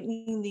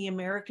frightening the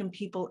American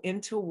people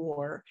into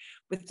war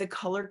with the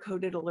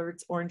color-coded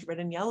alerts, orange, red,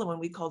 and yellow, and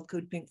we called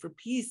Code Pink for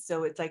peace.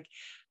 So it's like,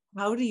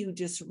 how do you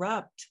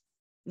disrupt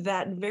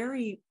that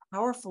very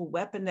powerful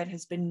weapon that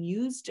has been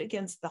used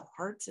against the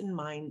hearts and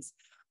minds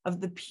of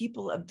the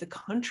people of the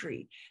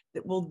country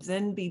that will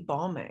then be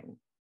bombing?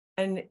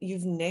 And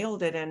you've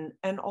nailed it.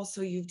 And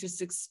also you've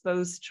just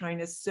exposed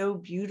China so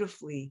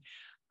beautifully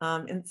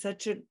in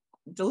such a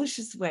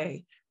delicious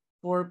way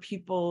for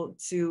people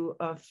to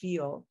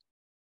feel.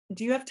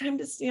 Do you have time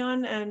to stay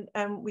on and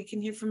we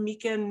can hear from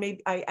Mika, and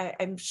maybe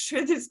I'm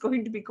sure there's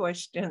going to be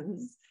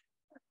questions.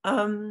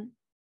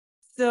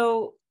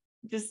 So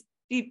just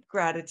deep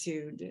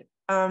gratitude.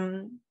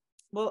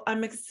 Well,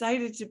 I'm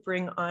excited to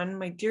bring on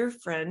my dear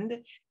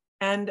friend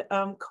and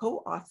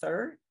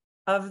co-author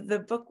of the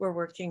book we're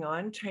working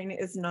on, China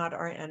is Not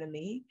Our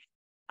Enemy.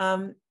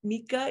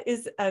 Mika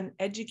is an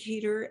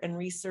educator and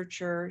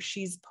researcher.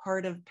 She's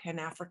part of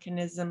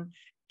Pan-Africanism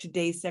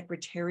Today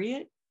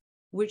Secretariat.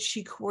 which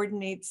she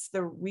coordinates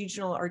the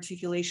regional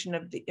articulation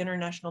of the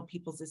International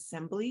People's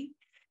Assembly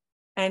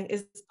and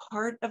is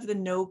part of the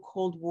No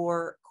Cold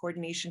War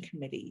Coordination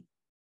Committee.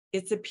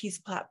 It's a peace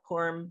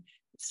platform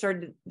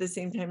started at the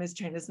same time as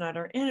China's Not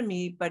Our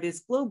Enemy, but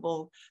is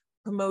global,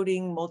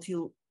 promoting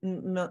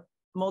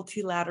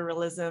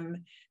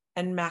multilateralism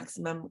and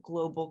maximum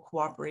global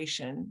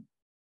cooperation.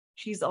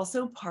 She's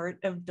also part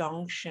of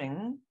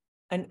Dongsheng,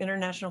 an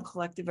international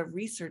collective of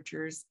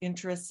researchers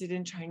interested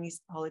in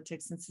Chinese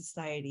politics and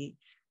society,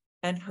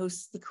 and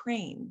hosts The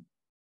Crane,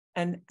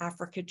 an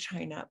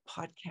Africa-China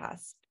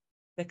podcast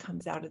that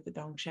comes out of the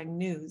Dongsheng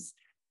News.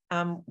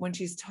 When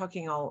she's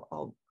talking,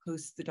 I'll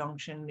post the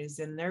Dongsheng News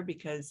in there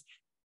because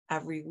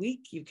every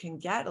week you can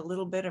get a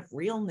little bit of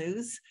real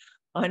news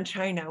on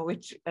China,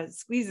 which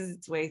squeezes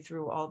its way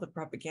through all the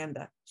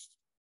propaganda.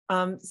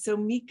 So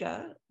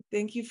Mika,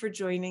 thank you for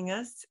joining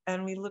us,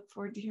 and we look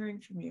forward to hearing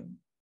from you.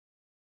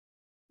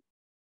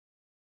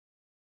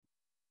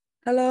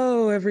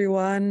 Hello,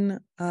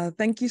 everyone.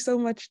 Thank you so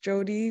much,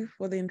 Jodie,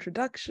 for the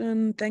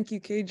introduction. Thank you,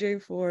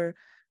 KJ, for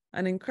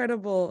an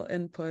incredible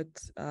input.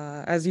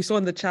 As you saw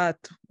in the chat,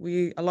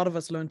 a lot of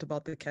us learned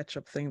about the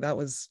ketchup thing. That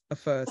was a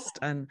first.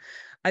 And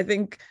I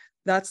think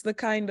that's the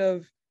kind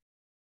of,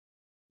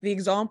 the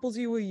examples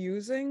you were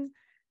using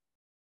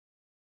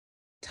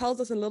tells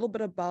us a little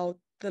bit about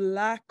the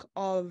lack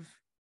of,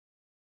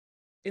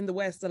 in the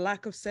West, the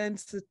lack of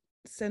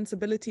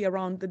sensibility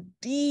around the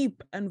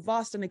deep and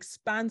vast and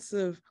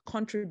expansive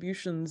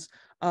contributions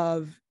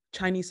of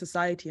Chinese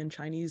society and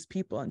Chinese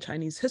people and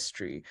Chinese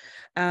history,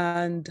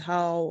 and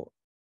how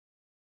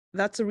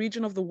that's a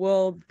region of the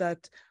world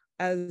that,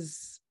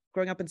 as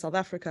growing up in South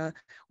Africa,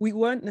 we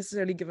weren't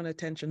necessarily given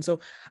attention. So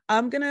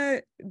I'm going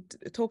to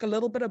talk a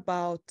little bit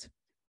about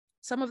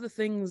some of the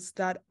things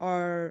that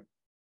are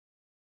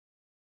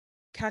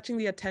catching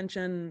the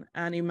attention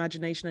and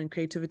imagination and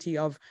creativity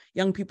of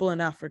young people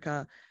in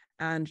Africa,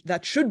 and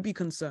that should be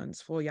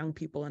concerns for young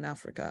people in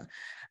Africa.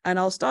 And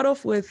I'll start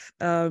off with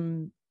a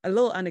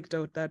little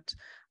anecdote that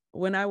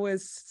when I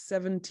was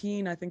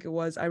 17, I think it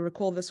was, I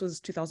recall this was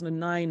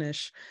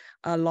 2009-ish,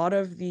 a lot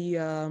of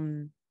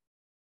the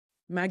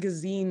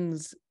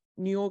magazines,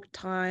 New York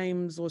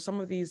Times or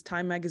some of these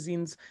Time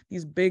magazines,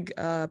 these big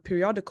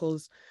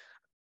periodicals,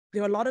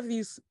 there were a lot of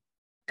these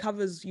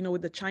covers, you know,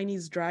 with the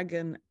Chinese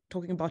dragon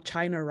talking about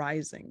China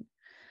rising.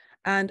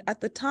 And at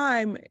the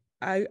time,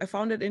 I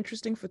found it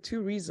interesting for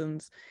two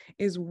reasons.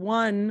 Is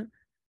one,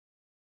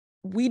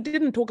 we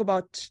didn't talk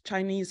about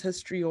Chinese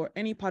history or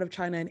any part of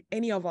China in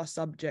any of our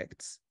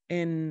subjects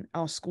in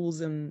our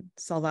schools in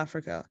South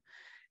Africa.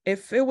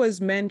 If it was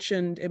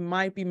mentioned, it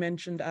might be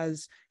mentioned,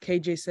 as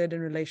KJ said,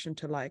 in relation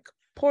to like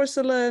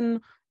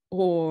porcelain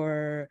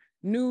or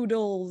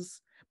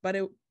noodles, but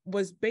it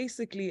was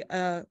basically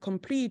a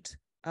complete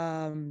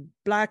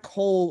black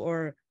hole,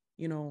 or,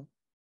 you know,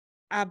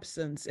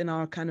 absence in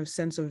our kind of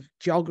sense of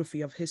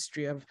geography, of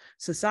history, of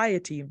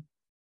society.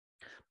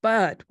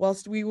 But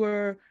whilst we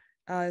were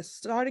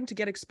starting to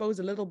get exposed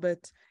a little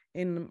bit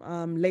in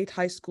late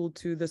high school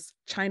to this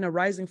China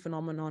rising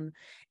phenomenon,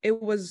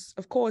 it was,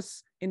 of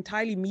course,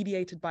 entirely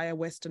mediated by a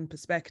Western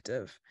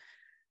perspective.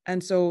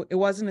 And so it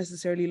wasn't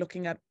necessarily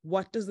looking at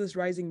what does this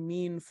rising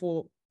mean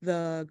for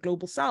the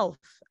global South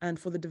and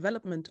for the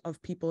development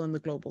of people in the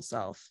global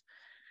South.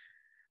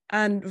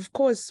 And of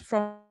course,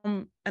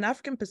 from an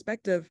African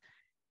perspective,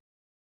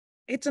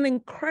 it's an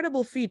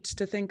incredible feat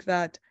to think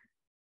that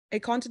a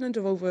continent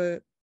of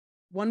over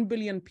 1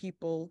 billion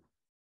people,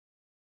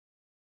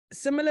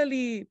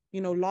 similarly, you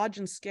know, large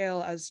in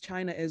scale as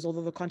China is,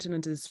 although the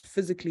continent is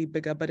physically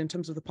bigger, but in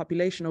terms of the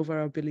population,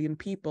 over 1 billion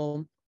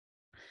people,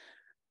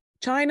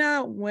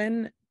 China,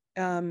 when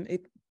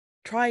it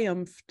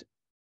triumphed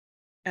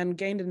and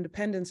gained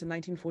independence in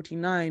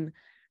 1949,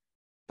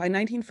 by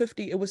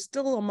 1950, it was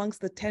still amongst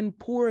the 10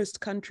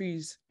 poorest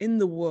countries in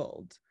the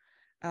world.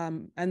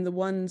 And the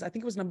ones, I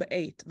think it was number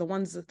 8, the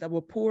ones that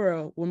were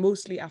poorer were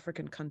mostly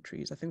African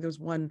countries. I think there was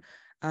one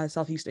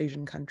Southeast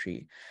Asian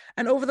country.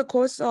 And over the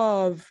course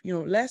of, you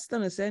know, less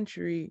than a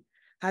century,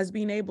 has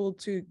been able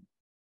to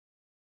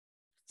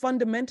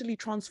fundamentally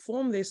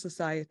transform their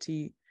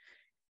society.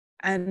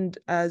 And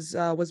as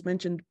was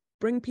mentioned,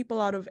 bring people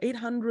out of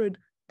 800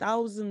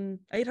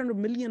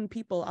 million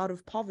people out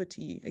of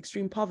poverty,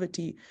 extreme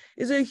poverty,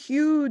 is a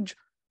huge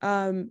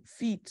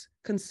feat,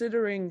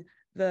 considering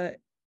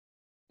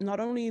not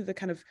only the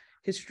kind of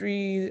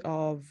history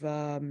of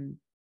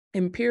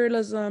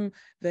imperialism,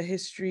 the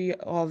history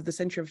of the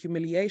century of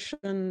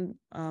humiliation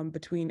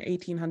between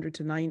 1800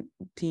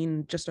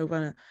 to just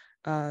over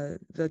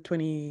the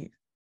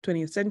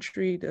 20th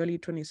century, the early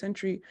 20th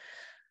century.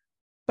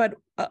 But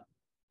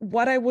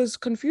what I was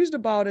confused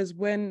about is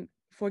when,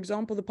 for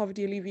example, the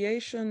poverty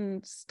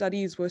alleviation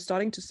studies were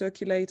starting to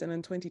circulate, and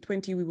in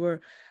 2020 we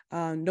were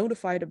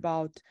notified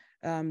about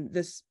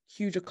this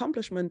huge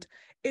accomplishment,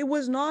 it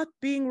was not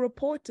being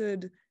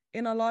reported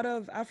in a lot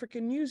of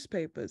African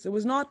newspapers. It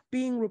was not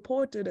being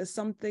reported as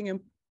something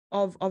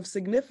of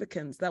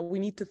significance that we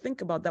need to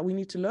think about, that we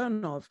need to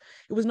learn of.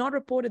 It was not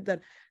reported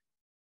that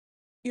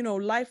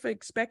life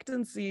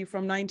expectancy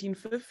from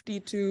 1950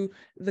 to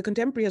the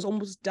contemporary has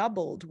almost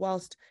doubled,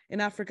 whilst in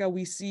Africa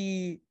we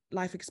see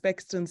life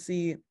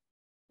expectancy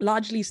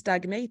largely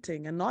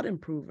stagnating and not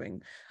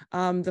improving.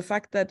 The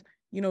fact that,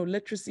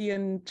 literacy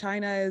in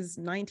China is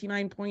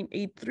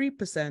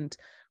 99.83%,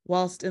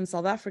 whilst in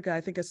South Africa,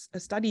 I think a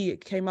study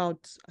came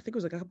out, I think it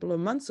was a couple of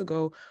months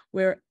ago,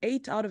 where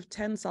 8 out of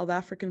 10 South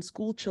African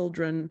school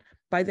children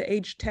by the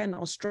age 10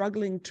 are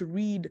struggling to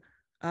read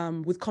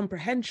with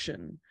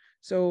comprehension.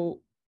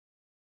 So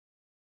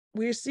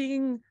we're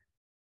seeing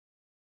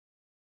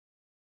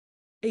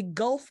a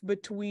gulf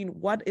between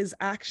what is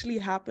actually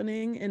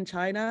happening in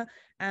China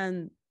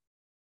and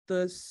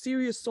the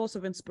serious source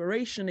of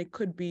inspiration it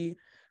could be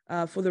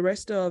for the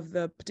rest of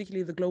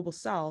particularly the global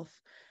South.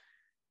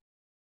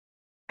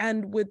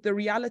 And with the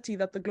reality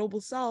that the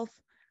global South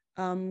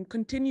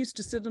continues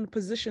to sit in a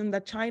position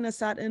that China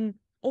sat in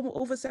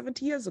over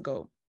 70 years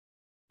ago.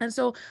 And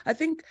so I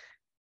think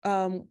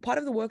part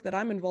of the work that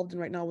I'm involved in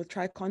right now with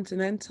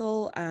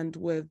Tricontinental and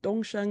with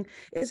Dongsheng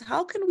is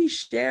how can we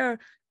share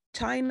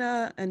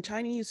China and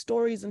Chinese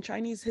stories and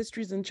Chinese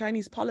histories and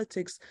Chinese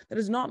politics that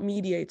is not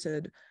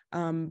mediated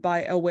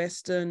by a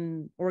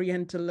Western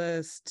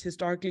Orientalist,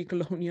 historically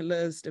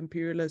colonialist,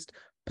 imperialist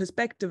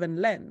perspective and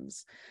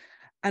lens.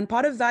 And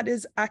part of that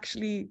is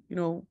actually,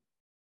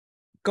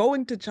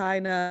 going to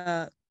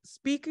China,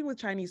 speaking with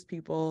Chinese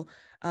people,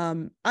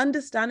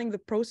 understanding the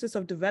process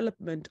of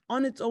development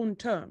on its own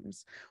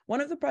terms.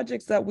 One of the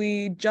projects that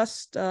we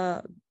just,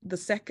 the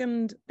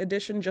second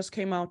edition just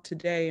came out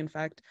today, in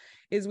fact,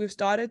 is we've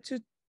started to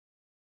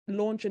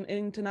launch an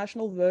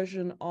international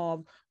version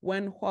of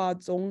Wenhua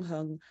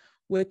Zongheng,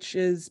 which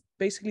is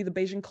basically the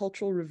Beijing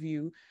Cultural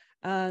Review.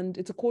 And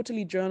it's a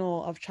quarterly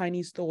journal of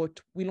Chinese thought.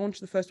 We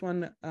launched the first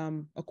one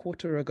a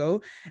quarter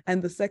ago,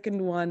 and the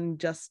second one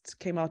just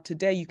came out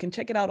today. You can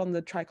check it out on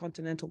the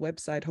Tricontinental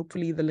website.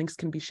 Hopefully the links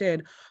can be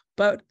shared.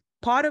 But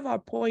part of our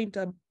point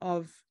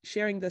of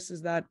sharing this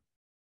is that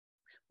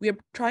we are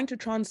trying to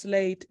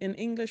translate in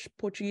English,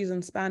 Portuguese,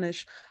 and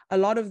Spanish a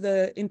lot of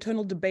the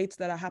internal debates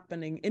that are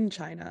happening in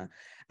China,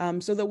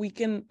 so that we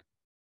can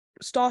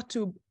start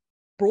to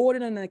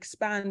broaden and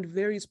expand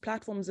various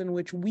platforms in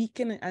which we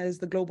can, as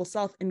the global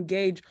South,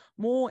 engage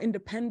more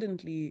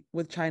independently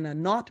with China,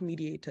 not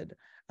mediated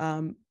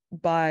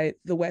by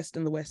the West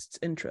and the West's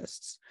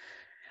interests.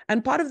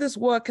 And part of this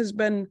work has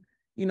been,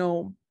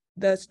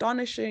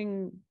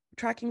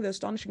 tracking the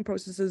astonishing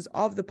processes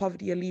of the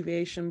poverty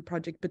alleviation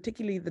project,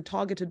 particularly the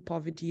targeted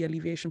poverty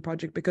alleviation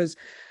project, because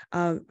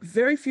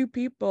very few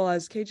people,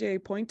 as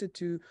KJ pointed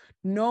to,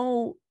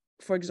 know,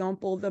 for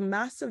example, the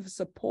massive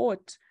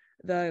support,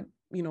 the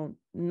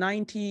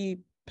 90%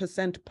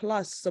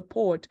 plus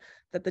support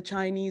that the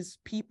Chinese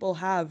people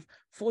have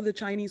for the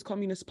Chinese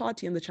Communist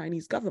Party and the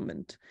Chinese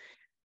government.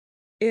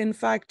 In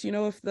fact,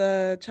 if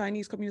the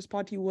Chinese Communist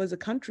Party was a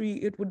country,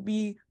 it would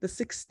be the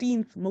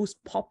 16th most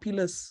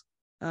populous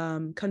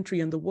country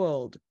in the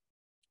world,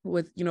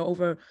 with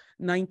over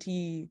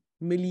 90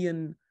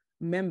 million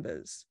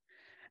members.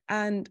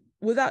 And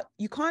without,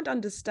 you can't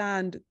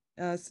understand,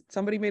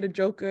 somebody made a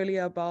joke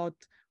earlier about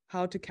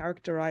how to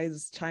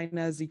characterize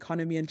China's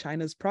economy and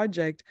China's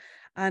project.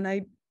 And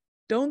I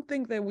don't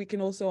think that we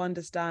can also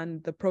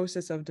understand the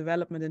process of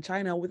development in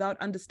China without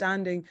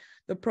understanding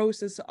the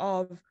process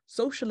of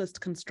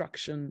socialist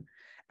construction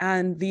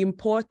and the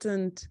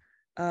important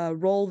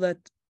role that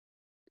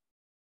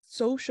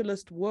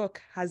socialist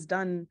work has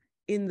done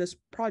in this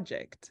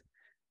project.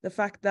 The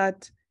fact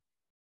that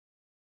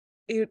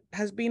it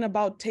has been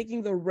about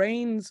taking the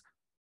reins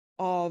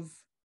of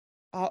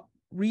our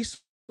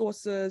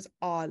resources,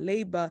 our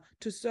labor,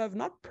 to serve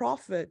not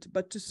profit,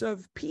 but to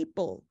serve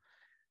people.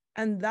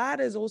 And that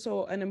is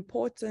also an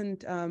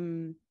important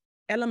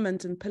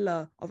element and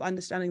pillar of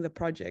understanding the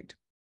project.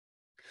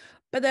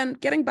 But then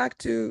getting back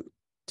to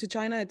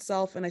China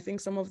itself, and I think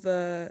some of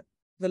the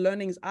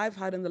learnings I've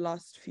had in the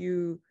last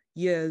few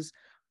years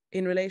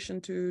in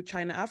relation to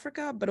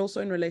China-Africa, but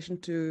also in relation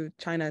to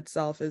China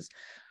itself, is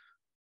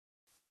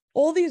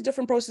all these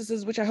different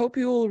processes, which I hope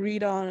you will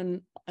read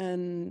on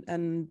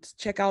and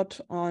check out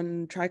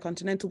on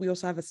Tricontinental. We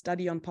also have a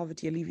study on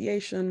poverty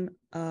alleviation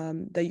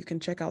that you can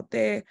check out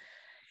there,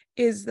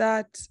 is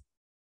that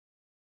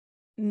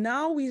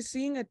now we're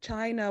seeing a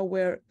China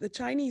where the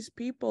Chinese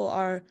people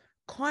are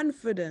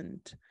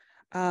confident.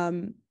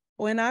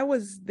 When I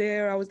was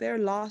there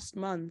last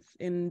month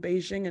in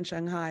Beijing and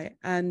Shanghai,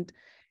 and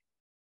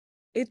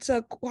it's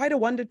quite a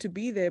wonder to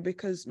be there,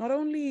 because not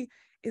only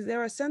is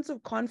there a sense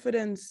of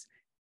confidence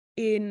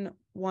in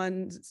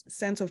one's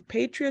sense of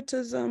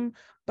patriotism,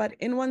 but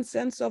in one's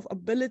sense of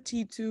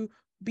ability to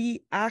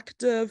be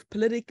active,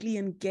 politically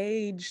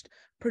engaged,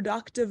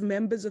 productive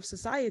members of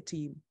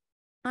society.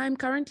 I'm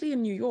currently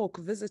in New York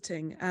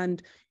visiting,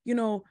 and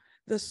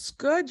the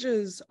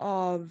scourges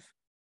of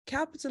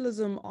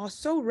capitalism are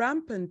so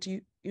rampant.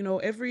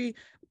 Every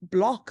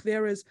block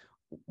there is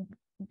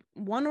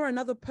one or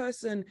another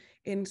person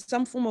in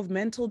some form of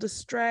mental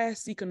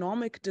distress,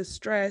 economic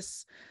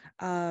distress.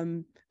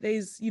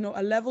 There's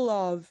a level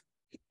of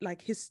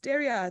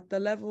hysteria at the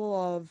level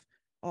of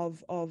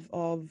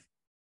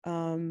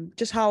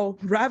just how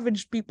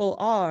ravaged people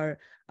are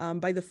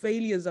by the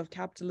failures of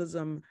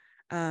capitalism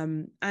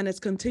and its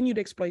continued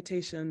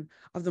exploitation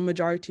of the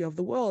majority of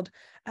the world.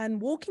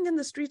 And walking in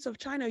the streets of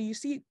China, you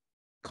see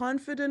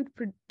confident,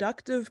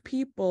 productive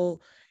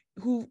people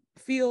who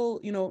feel,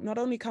 not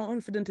only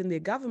confident in their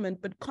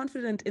government, but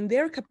confident in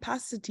their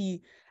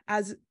capacity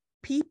as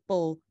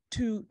people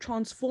to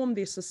transform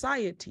their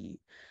society.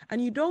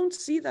 And you don't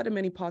see that in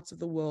many parts of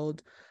the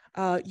world.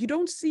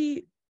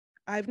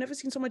 I've never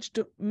seen so much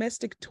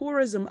domestic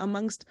tourism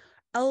amongst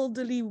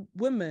elderly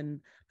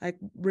women, like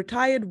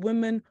retired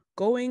women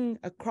going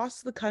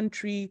across the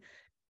country,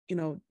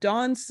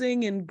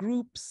 dancing in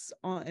groups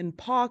in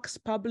parks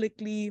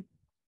publicly,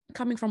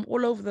 coming from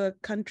all over the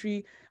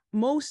country.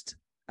 Most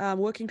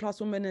working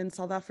class women in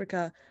South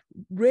Africa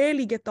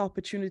rarely get the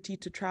opportunity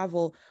to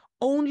travel,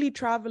 only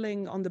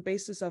traveling on the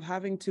basis of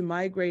having to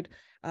migrate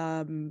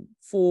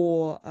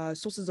for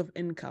sources of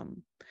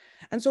income.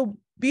 And so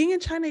being in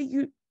China,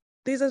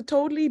 there's a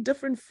totally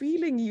different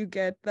feeling you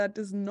get that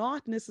is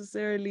not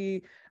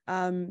necessarily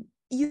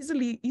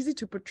easy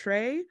to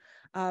portray,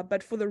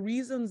 but for the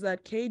reasons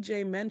that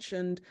KJ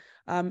mentioned,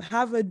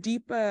 have a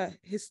deeper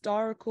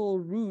historical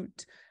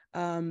root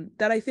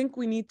that I think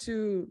we need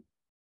to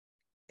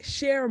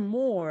share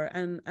more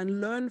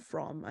and learn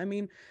from. I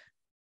mean,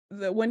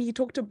 when he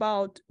talked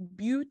about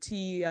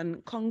beauty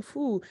and Kung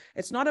Fu,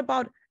 it's not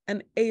about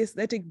an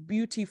aesthetic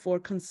beauty for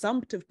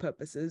consumptive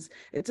purposes.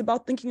 It's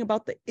about thinking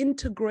about the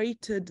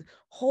integrated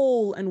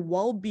whole and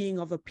well-being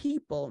of a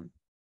people.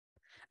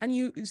 And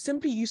you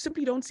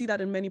simply don't see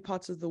that in many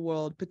parts of the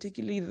world,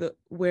 particularly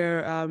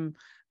where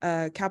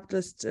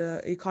capitalist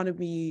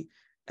economy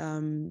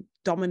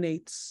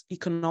dominates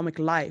economic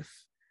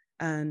life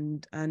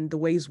and the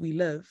ways we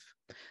live.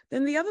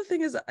 Then the other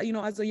thing is,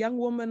 as a young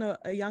woman,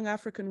 a young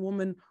African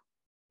woman,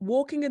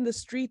 walking in the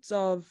streets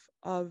of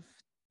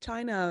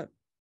China,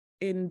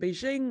 in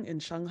Beijing, in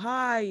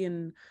Shanghai,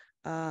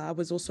 I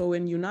was also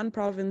in Yunnan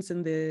province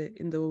in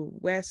the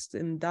west,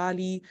 in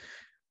Dali.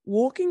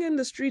 Walking in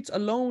the streets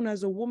alone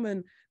as a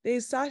woman,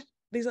 there's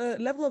a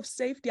level of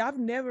safety I've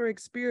never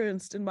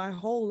experienced in my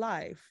whole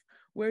life,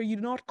 where you're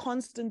not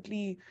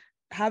constantly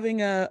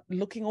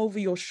looking over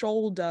your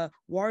shoulder,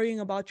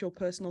 worrying about your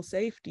personal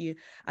safety.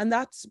 And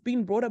that's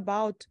been brought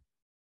about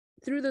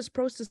through this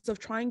process of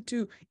trying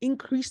to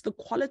increase the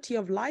quality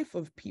of life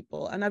of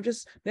people. And I've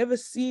just never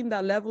seen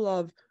that level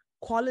of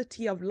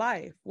quality of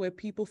life where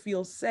people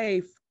feel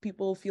safe,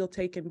 people feel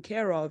taken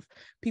care of,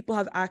 people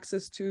have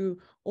access to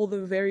all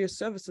the various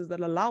services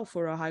that allow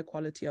for a high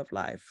quality of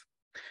life.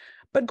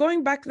 But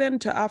going back then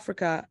to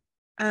Africa,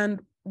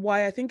 and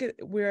why I think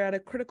we're at a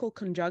critical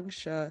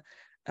conjuncture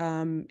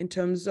in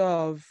terms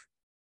of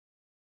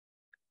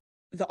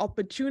the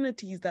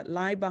opportunities that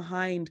lie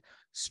behind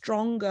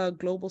stronger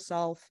global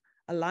South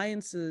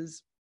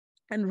alliances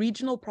and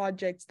regional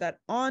projects that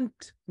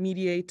aren't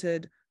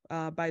mediated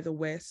by the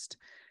West.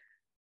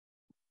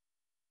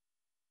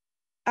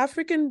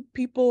 African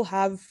people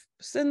have,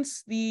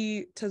 since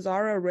the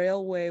Tazara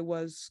Railway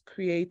was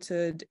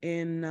created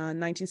in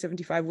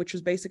 1975, which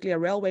was basically a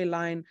railway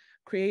line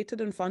created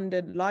and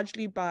funded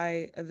largely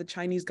by the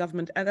Chinese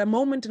government at a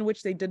moment in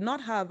which they did not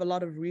have a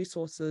lot of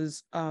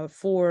resources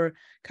for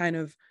kind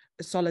of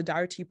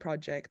solidarity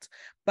projects.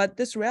 But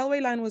this railway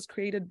line was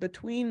created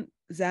between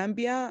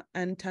Zambia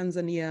and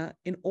Tanzania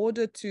in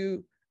order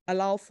to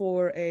allow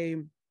for a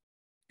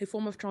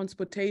form of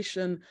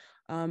transportation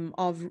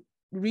of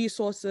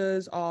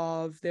resources,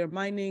 of their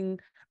mining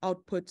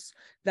outputs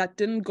that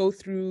didn't go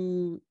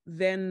through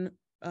then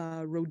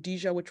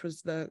Rhodesia, which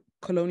was the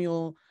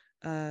colonial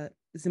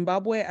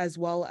Zimbabwe, as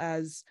well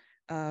as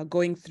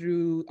going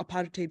through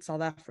apartheid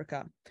South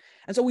Africa.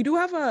 And so we do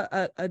have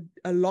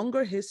a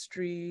longer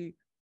history.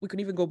 We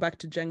can even go back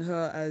to Zheng He,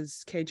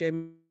 as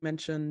KJ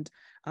mentioned,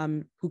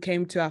 who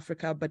came to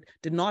Africa but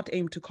did not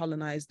aim to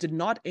colonize, did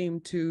not aim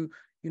to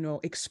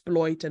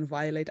exploit and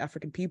violate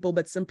African people,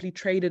 but simply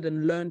traded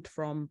and learned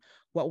from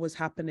what was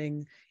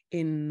happening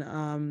in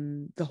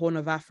the Horn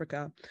of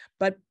Africa.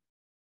 But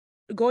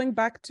going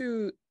back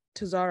to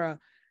Zara,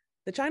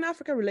 the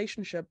China-Africa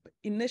relationship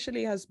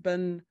initially has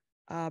been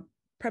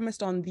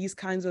premised on these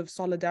kinds of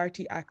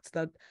solidarity acts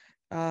that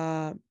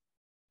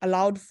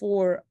allowed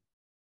for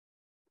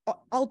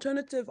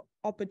alternative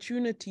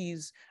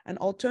opportunities and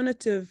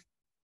alternative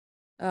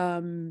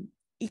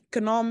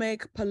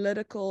economic,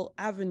 political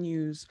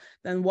avenues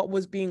than what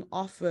was being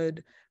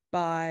offered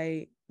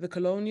by the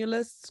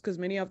colonialists, because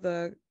many of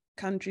the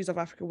countries of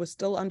Africa were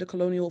still under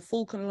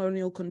full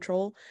colonial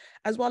control,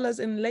 as well as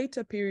in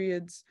later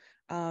periods,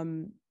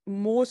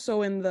 more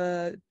so in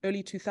the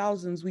early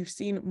 2000s, we've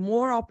seen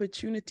more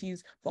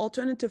opportunities for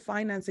alternative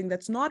financing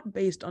that's not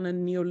based on a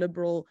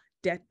neoliberal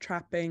debt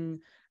trapping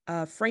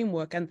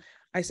framework. And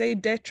I say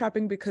debt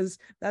trapping because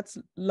that's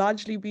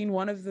largely been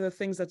one of the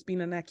things that's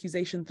been an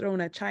accusation thrown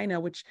at China,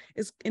 which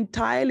is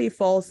entirely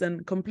false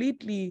and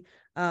completely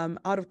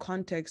out of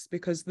context,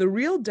 because the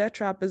real debt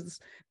trap is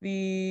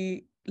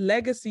the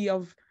legacy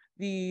of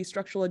the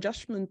structural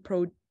adjustment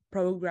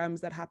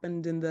programs that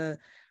happened in the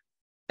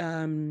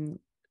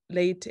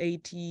late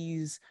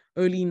 80s,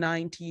 early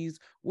 90s,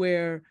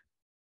 where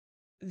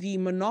the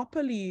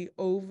monopoly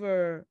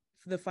over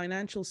the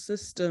financial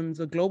systems,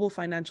 the global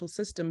financial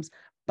systems,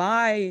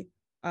 by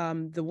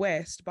the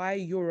West, by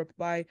Europe,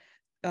 by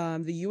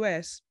the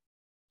US,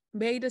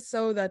 made it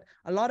so that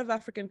a lot of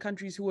African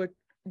countries who were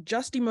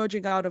just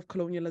emerging out of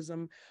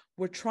colonialism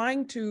were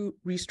trying to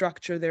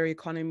restructure their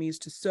economies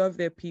to serve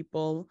their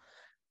people,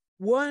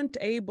 weren't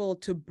able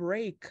to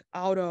break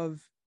out of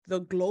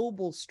the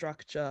global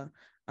structure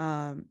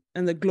and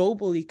the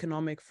global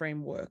economic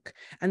framework.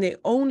 And they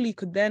only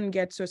could then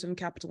get certain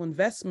capital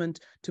investment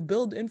to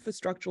build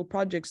infrastructural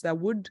projects that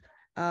would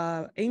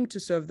aim to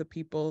serve the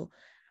people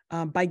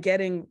by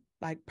getting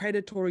like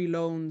predatory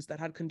loans that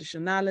had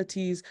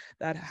conditionalities,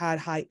 that had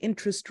high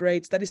interest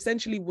rates, that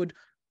essentially would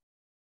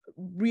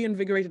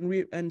reinvigorate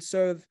and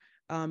serve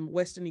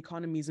Western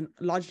economies and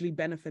largely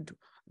benefit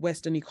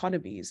Western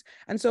economies.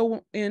 And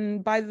so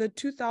by the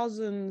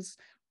 2000s,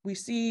 we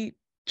see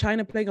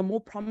China playing a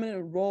more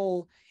prominent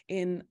role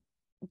in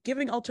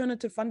giving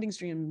alternative funding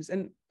streams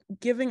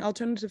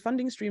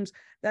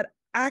that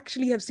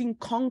actually have seen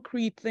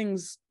concrete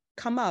things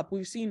come up.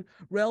 We've seen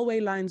railway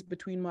lines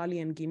between Mali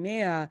and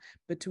Guinea,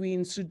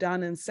 between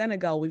Sudan and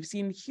Senegal. We've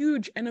seen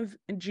huge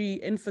energy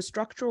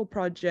infrastructural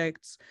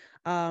projects,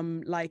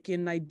 like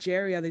in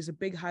Nigeria, there's a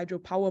big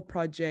hydropower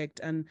project,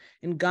 and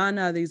in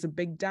Ghana, there's a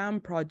big dam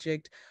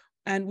project.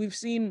 And we've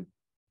seen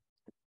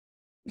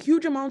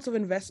huge amounts of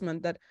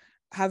investment that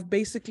have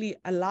basically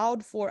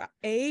allowed for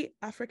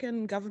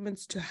African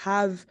governments to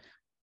have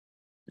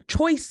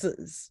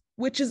choices,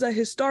 which is a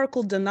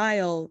historical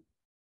denial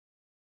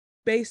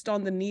based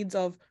on the needs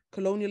of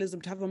colonialism,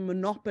 to have a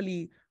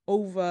monopoly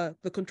over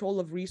the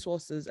control of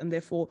resources and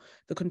therefore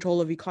the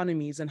control of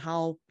economies and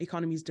how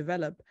economies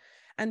develop.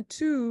 And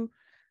two,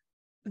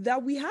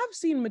 that we have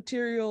seen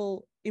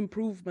material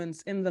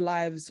improvements in the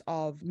lives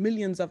of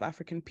millions of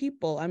African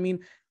people. I mean,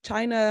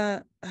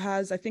 China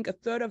has, I think, a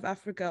third of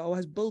Africa, or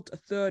has built a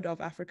third of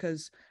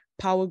Africa's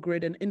power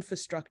grid and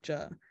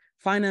infrastructure,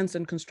 financed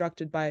and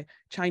constructed by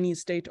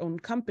Chinese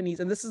state-owned companies.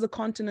 And this is a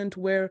continent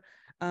where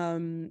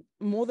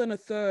more than a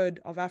third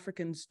of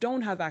Africans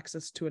don't have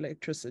access to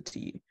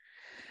electricity.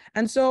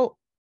 And so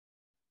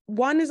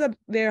one is that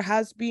there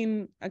has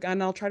been,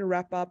 and I'll try to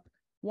wrap up,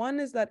 one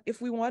is that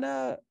if we want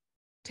to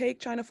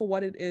take China for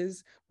what it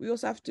is, we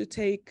also have to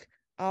take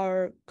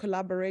our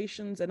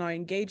collaborations and our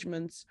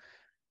engagements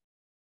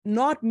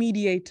not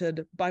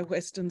mediated by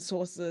Western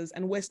sources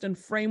and Western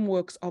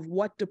frameworks of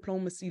what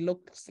diplomacy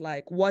looks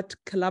like, what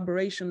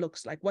collaboration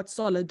looks like, what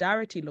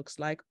solidarity looks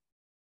like.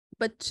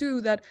 But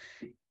two, that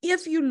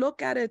if you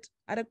look at it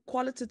at a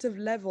qualitative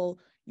level,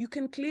 you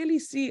can clearly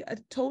see a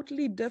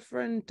totally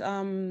different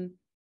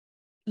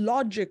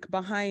logic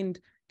behind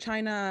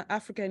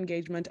China-Africa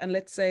engagement and,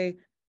 let's say,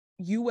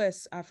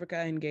 US-Africa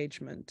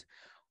engagement.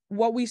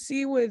 What we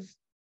see with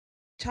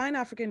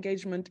China-Africa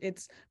engagement,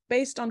 it's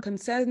based on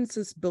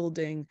consensus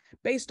building,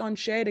 based on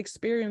shared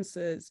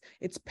experiences.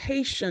 It's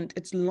patient,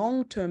 it's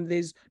long-term,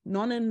 there's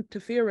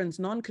non-interference,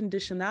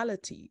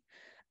 non-conditionality,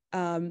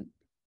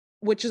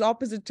 which is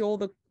opposite to all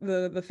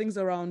the things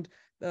around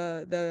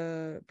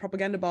the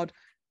propaganda about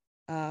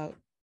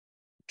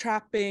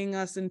trapping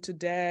us into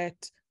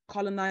debt,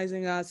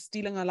 colonizing us,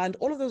 stealing our land.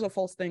 All of those are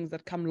false things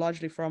that come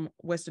largely from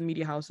Western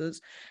media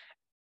houses.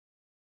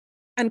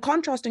 And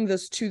contrasting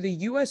this to the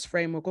US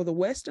framework or the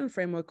Western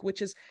framework,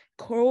 which is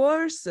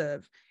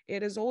coercive,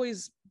 it is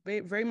always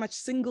very much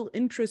single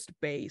interest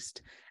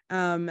based.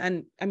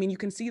 And I mean, you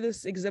can see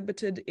this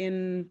exhibited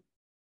in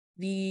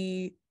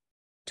the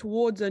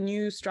towards a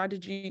new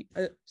strategy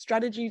in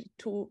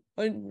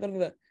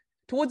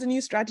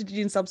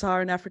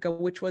sub-Saharan Africa,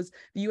 which was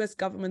the US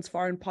government's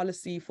foreign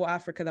policy for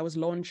Africa that was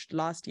launched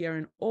last year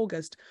in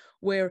August,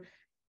 where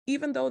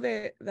even though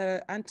the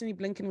Antony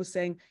Blinken was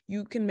saying,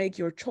 you can make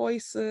your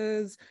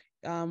choices,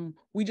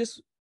 we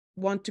just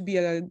want to be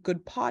a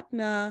good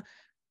partner,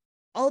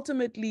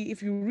 ultimately,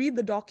 if you read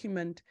the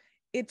document,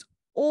 it's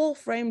all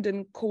framed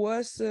in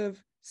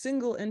coercive,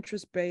 single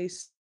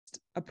interest-based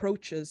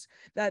approaches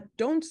that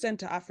don't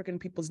center African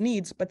people's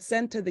needs, but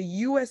center the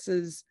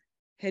US's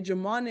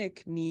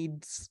hegemonic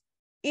needs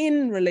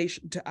in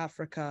relation to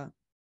Africa,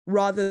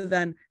 rather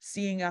than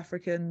seeing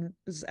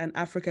Africans and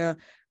Africa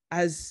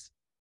as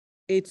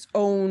its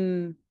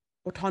own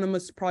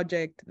autonomous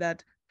project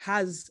that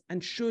has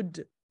and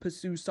should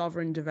pursue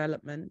sovereign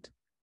development.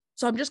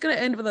 So I'm just going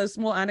to end with a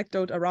small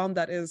anecdote around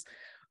that is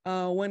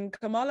when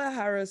Kamala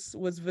Harris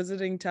was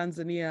visiting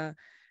Tanzania,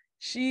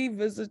 she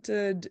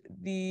visited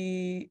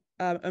a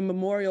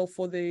memorial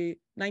for the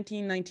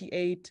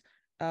 1998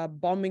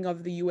 bombing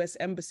of the US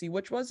embassy,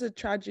 which was a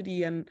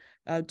tragedy, and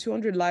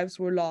 200 lives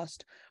were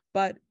lost.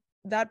 But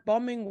that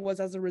bombing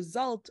was as a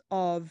result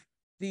of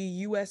the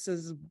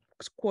US's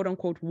quote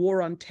unquote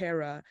war on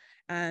terror,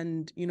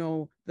 and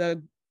all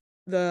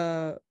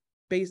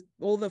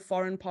the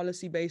foreign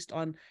policy based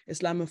on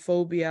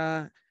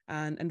Islamophobia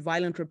and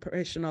violent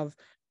repression of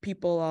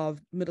people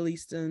of Middle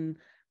Eastern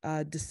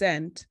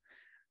descent,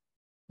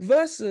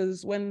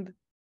 versus when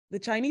the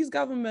Chinese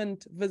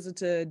government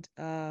visited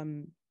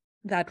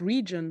that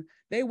region,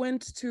 they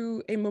went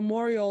to a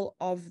memorial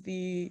of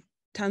the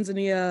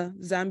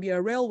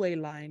Tanzania-Zambia railway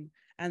line,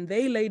 and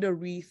they laid a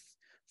wreath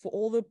for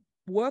all the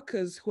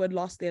workers who had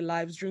lost their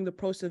lives during the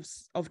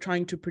process of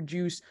trying to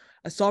produce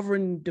a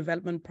sovereign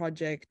development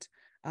project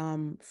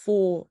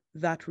for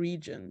that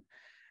region.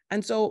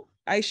 And so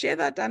I share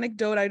that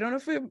anecdote. I don't know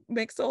if it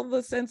makes all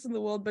the sense in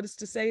the world, but it's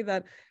to say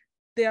that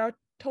there are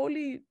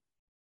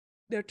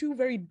two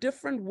very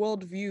different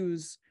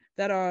worldviews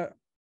that are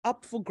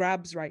up for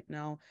grabs right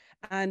now.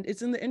 And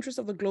it's in the interest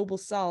of the global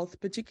South,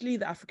 particularly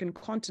the African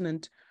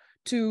continent,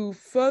 to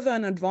further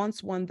and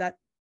advance one that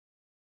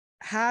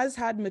has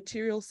had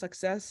material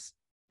success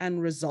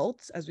and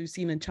results, as we've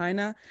seen in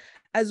China,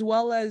 as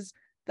well as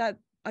that,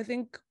 I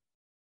think,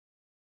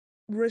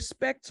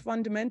 respects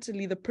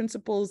fundamentally the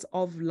principles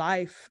of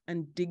life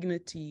and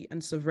dignity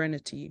and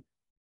sovereignty,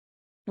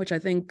 which I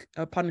think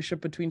a partnership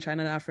between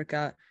China and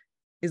Africa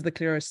is the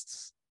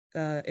clearest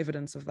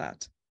evidence of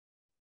that.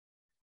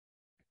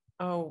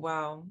 Oh,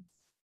 wow.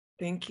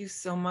 Thank you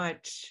so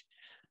much.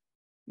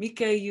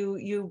 Mika,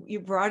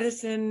 you brought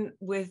us in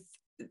with,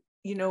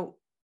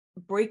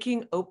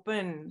 breaking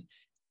open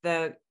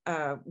the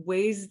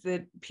ways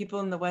that people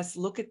in the West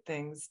look at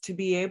things, to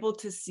be able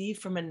to see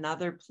from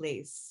another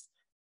place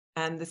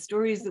and the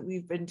stories that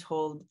we've been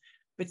told,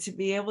 but to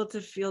be able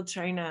to feel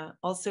China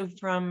also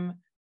from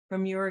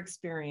your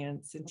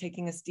experience and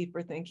taking us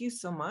deeper. Thank you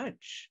so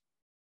much.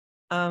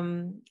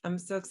 I'm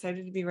so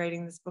excited to be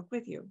writing this book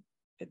with you.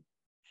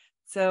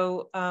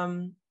 So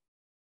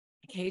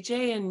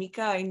KJ and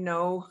Mika, I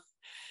know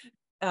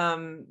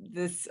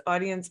this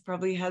audience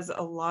probably has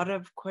a lot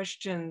of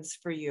questions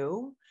for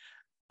you.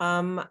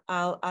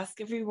 I'll ask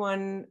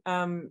everyone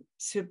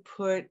to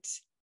put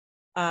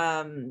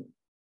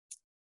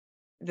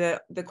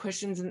the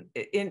questions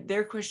in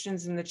their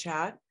questions in the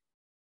chat.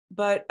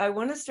 But I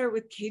want to start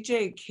with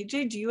KJ.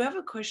 KJ, do you have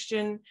a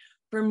question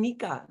for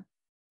Mika?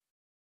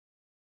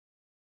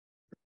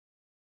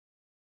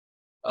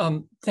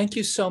 Thank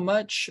you so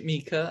much,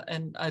 Mika.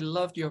 And I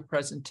loved your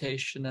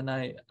presentation, and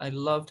I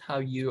loved how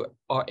you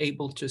are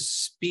able to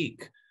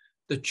speak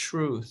the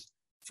truth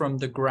from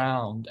the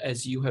ground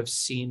as you have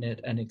seen it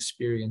and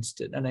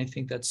experienced it. And I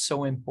think that's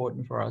so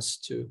important for us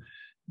to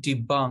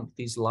debunk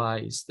these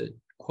lies that,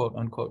 quote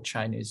unquote,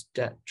 China is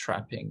debt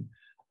trapping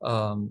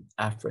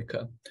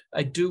Africa.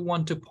 I do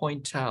want to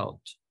point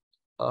out,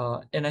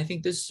 and I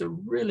think this is a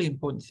really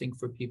important thing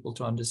for people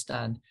to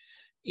understand,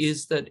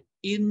 is that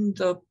in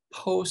the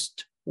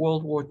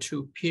post-World War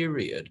II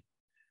period,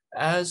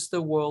 as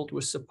the world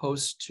was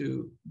supposed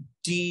to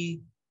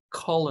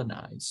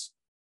decolonize,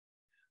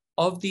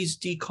 of these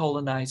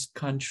decolonized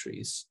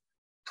countries,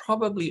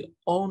 probably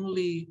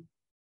only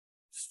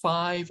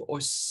 5 or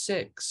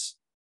 6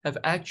 have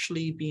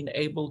actually been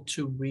able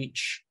to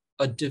reach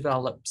a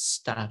developed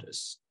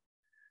status.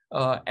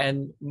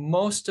 And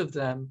most of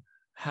them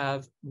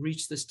have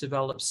reached this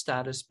developed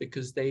status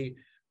because they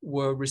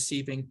were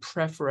receiving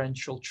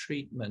preferential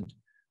treatment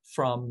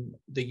from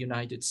the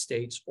United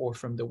States or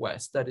from the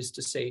West. That is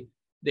to say,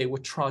 they were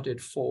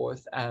trotted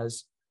forth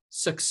as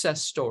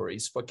success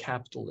stories for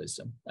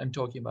capitalism. I'm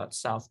talking about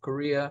South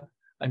Korea.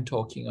 I'm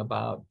talking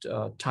about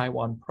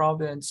Taiwan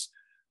province.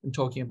 I'm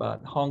talking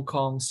about Hong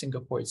Kong,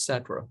 Singapore,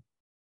 etc.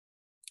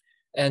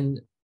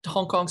 And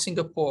Hong Kong,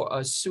 Singapore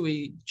are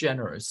sui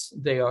generis.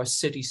 They are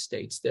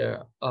city-states.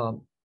 They're,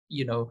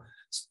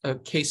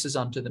 cases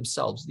unto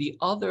themselves. The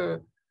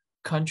other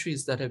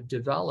countries that have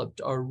developed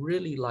are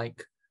really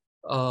like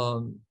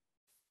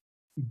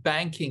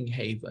banking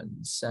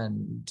havens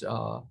and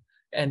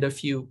a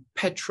few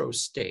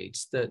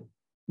petro-states that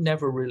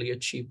never really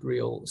achieved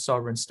real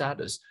sovereign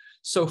status.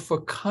 So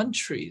for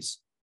countries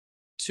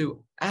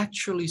to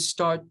actually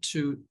start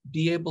to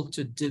be able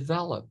to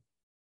develop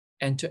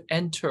and to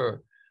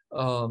enter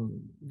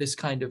this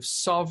kind of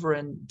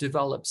sovereign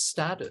developed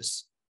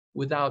status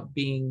without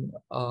being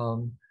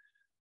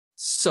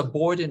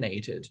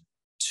subordinated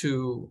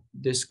to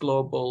this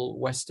global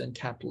Western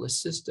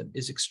capitalist system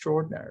is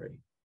extraordinary.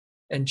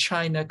 And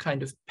China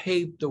kind of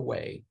paved the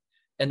way.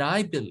 And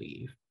I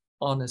believe,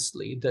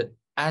 honestly, that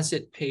as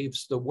it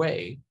paves the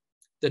way,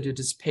 that it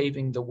is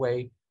paving the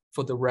way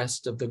for the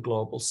rest of the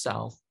global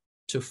South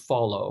to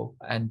follow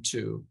and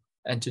to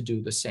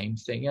do the same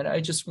thing. And I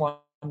just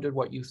wondered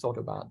what you thought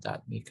about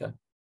that, Mika.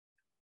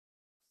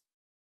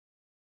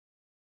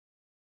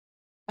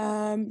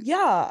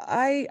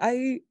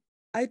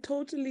 I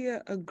totally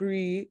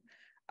agree,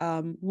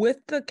 with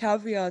the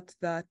caveat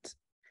that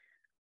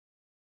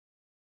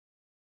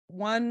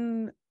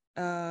one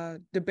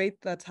debate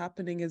that's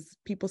happening is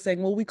people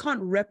saying, well, we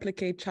can't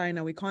replicate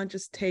China. We can't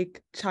just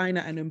take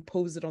China and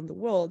impose it on the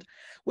world,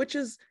 which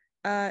is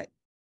a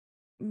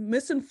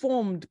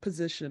misinformed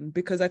position,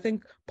 because I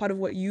think part of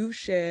what you've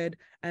shared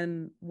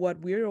and what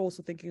we're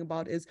also thinking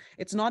about is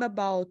it's not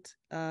about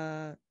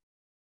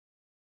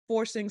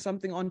forcing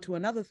something onto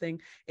another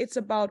thing. It's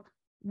about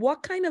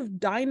what kind of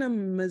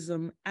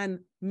dynamism and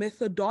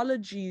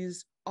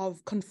methodologies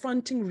of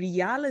confronting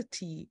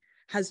reality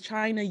has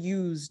China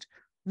used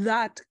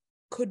that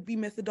could be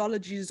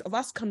methodologies of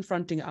us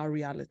confronting our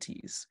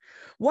realities?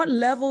 What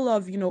level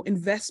of,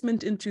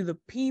 investment into the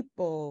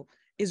people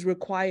is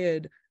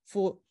required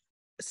for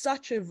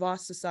such a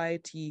vast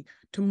society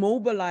to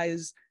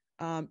mobilize,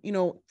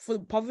 for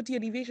poverty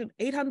alleviation?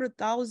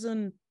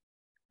 800,000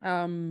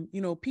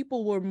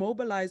 people were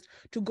mobilized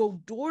to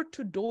go door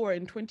to door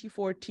in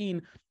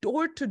 2014,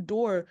 door to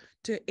door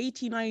to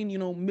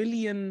 89,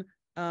 million,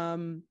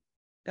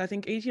 I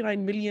think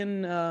 89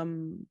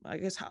 million,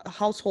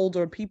 households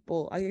or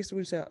people, I guess we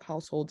would say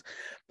households,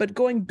 but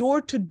going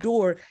door to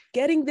door,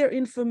 getting their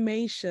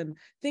information,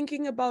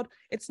 thinking about,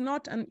 it's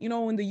not, and,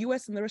 in the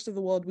US and the rest of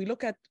the world, we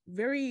look at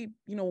very,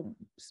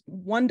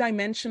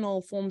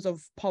 one-dimensional forms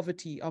of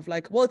poverty of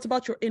like, well, it's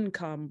about your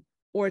income,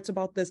 or it's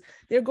about this.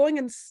 They're going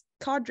in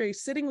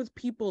cadres, sitting with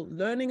people,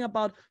 learning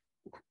about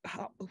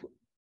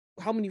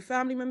how many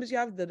family members you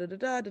have,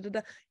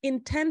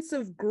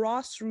 intensive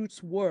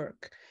grassroots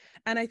work.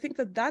 And I think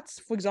that that's,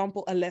 for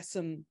example, a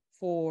lesson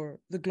for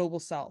the global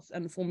South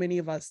and for many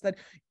of us, that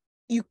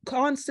you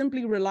can't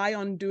simply rely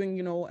on doing,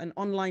 an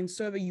online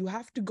survey. You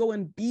have to go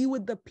and be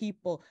with the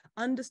people,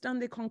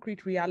 understand their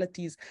concrete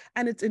realities.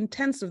 And it's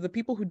intensive. The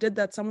people who did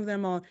that, some of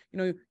them are,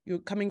 you're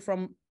coming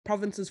from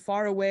provinces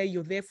far away,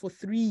 you're there for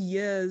 3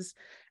 years,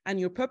 and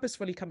you're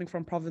purposefully coming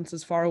from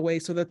provinces far away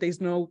so that there's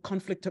no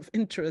conflict of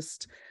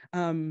interest,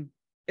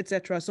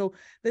 etc. So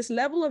this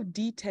level of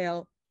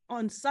detail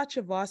on such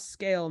a vast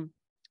scale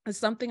is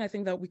something I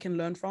think that we can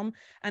learn from.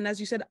 And as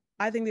you said,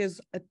 I think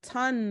there's a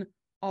ton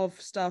of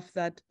stuff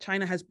that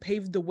China has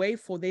paved the way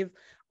for. They've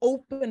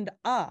opened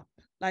up,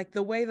 like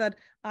the way that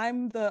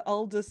I'm the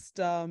eldest,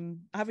 I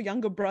have a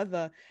younger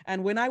brother.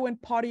 And when I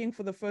went partying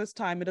for the first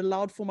time, it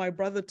allowed for my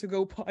brother to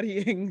go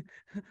partying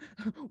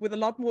with a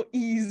lot more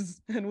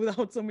ease and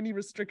without so many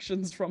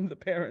restrictions from the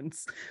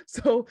parents.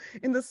 So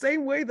in the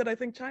same way that I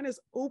think China is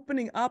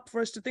opening up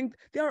for us to think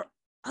there are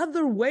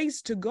other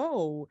ways to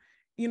go.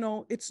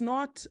 It's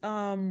not,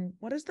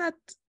 what is that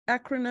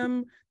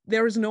acronym?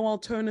 There is no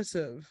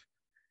alternative.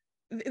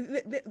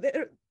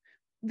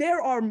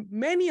 There are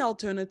many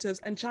alternatives,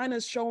 and China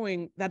is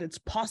showing that it's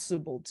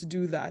possible to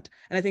do that.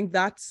 And I think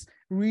that's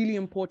really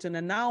important.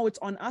 And now it's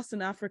on us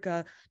in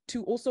Africa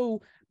to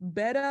also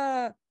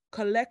better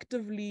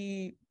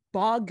collectively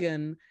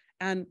bargain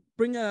and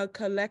bring a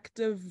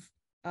collective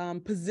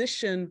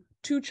position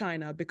to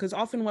China, because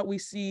often what we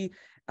see,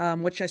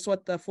 which I saw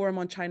at the Forum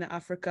on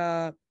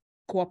China-Africa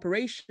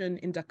cooperation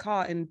in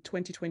Dakar in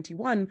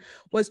 2021,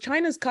 was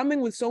China's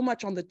coming with so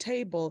much on the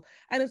table.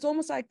 And it's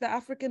almost like the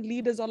African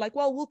leaders are like,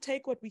 well, we'll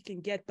take what we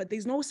can get, but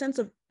there's no sense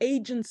of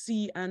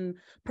agency and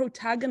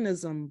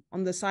protagonism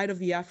on the side of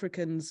the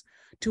Africans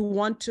to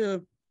want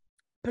to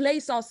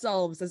place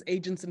ourselves as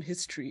agents in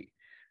history.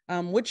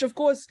 Which of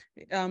course,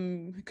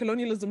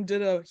 colonialism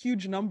did a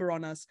huge number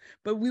on us,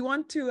 but we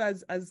want to,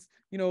 as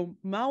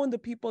Mao and the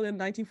people in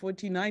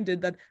 1949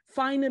 did, that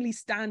finally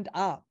stand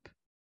up.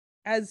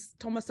 As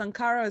Thomas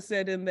Sankara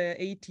said in the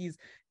 80s,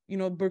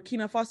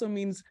 Burkina Faso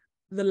means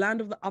the land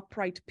of the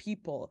upright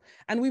people.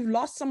 And we've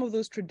lost some of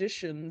those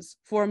traditions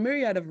for a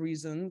myriad of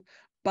reasons.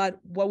 But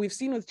what we've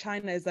seen with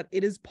China is that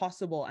it is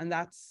possible. And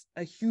that's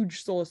a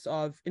huge source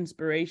of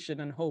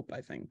inspiration and hope,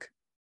 I think.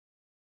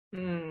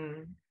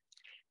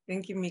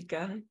 Thank you,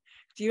 Mika.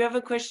 Do you have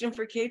a question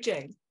for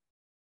KJ?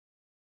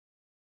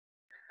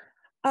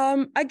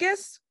 I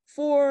guess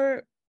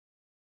for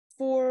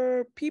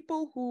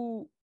people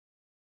who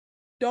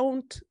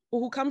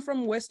come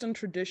from Western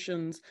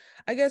traditions,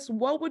 I guess,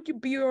 what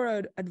would be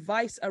your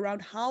advice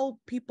around how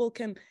people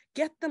can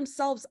get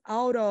themselves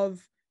out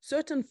of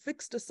certain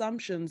fixed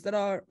assumptions that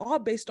are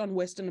based on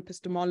Western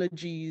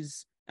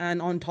epistemologies and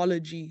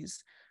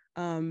ontologies?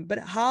 But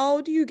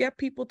how do you get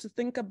people to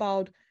think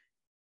about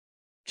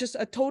just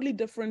a totally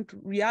different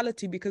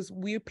reality? Because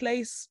we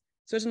place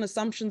certain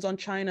assumptions on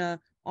China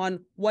on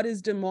what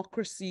is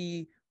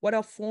democracy, what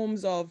are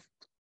forms of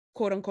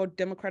quote unquote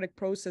democratic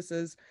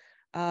processes,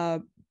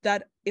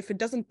 that if it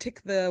doesn't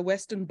tick the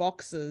Western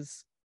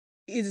boxes,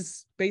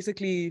 is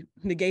basically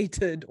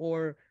negated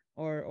or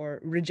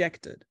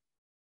rejected.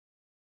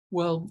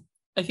 Well,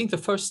 I think the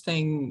first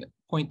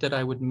point that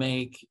I would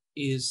make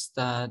is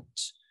that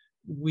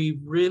we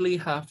really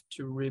have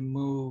to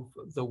remove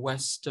the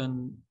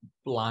Western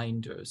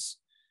blinders.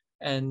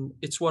 And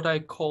it's what I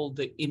call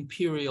the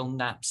imperial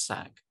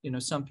knapsack.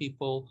 Some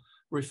people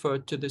refer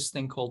to this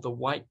thing called the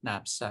white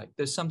knapsack.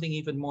 There's something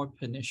even more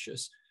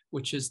pernicious,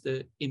 which is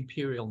the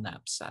imperial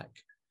knapsack.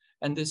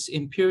 And this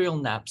imperial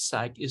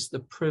knapsack is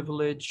the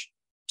privilege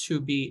to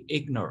be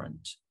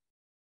ignorant.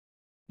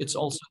 It's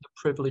also the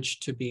privilege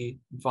to be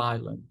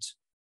violent.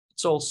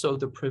 It's also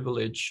the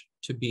privilege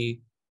to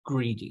be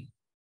greedy.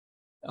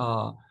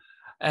 I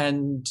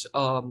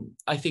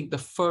think the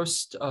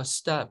first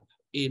step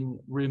in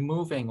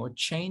removing or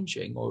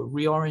changing or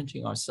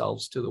reorienting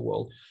ourselves to the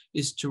world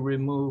is to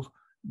remove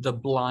the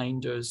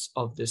blinders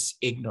of this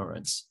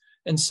ignorance.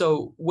 And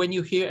so when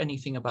you hear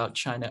anything about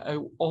China, I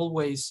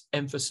always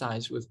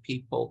emphasize with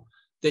people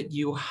that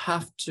you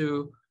have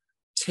to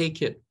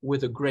take it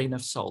with a grain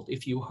of salt.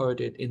 If you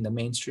heard it in the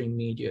mainstream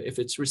media, if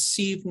it's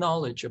received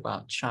knowledge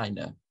about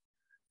China,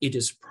 it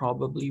is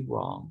probably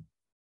wrong.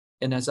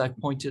 And as I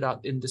pointed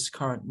out in this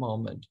current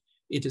moment,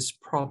 it is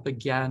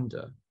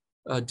propaganda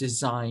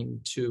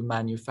designed to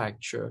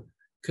manufacture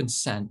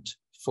consent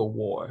for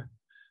war.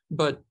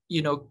 But,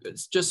 you know,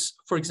 it's just,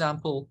 for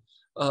example,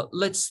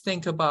 let's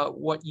think about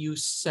what you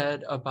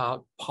said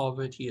about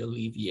poverty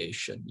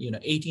alleviation. You know,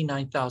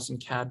 89,000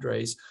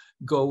 cadres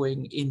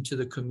going into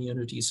the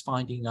communities,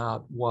 finding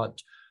out what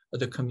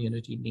the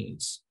community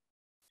needs.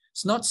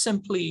 It's not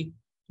simply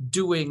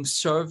doing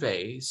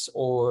surveys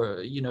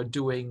or, you know,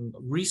 doing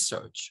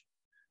research.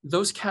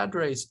 Those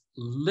cadres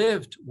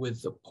lived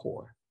with the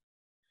poor.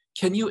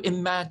 Can you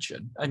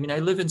imagine? I mean, I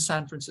live in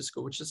San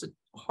Francisco, which is a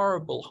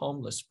horrible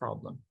homeless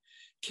problem.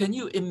 Can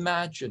you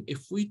imagine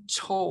if we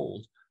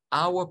told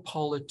our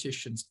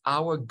politicians,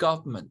 our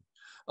government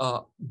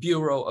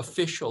bureau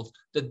officials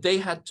that they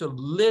had to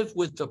live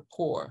with the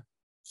poor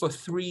for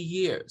 3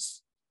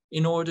 years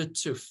in order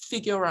to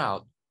figure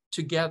out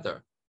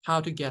together how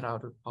to get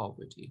out of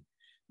poverty?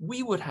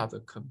 We would have a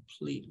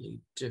completely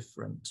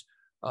different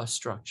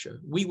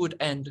structure. We would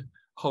end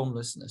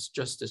homelessness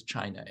just as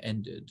China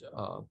ended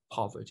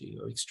poverty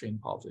or extreme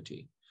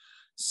poverty.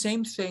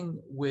 Same thing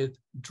with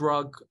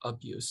drug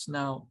abuse.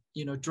 Now,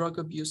 you know, drug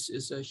abuse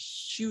is a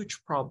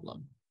huge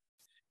problem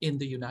in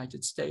the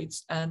United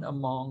States and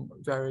among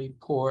very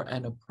poor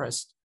and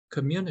oppressed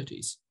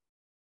communities.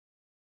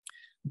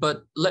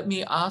 But let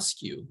me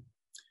ask you,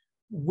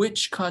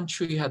 which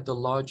country had the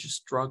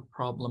largest drug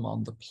problem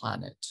on the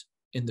planet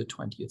in the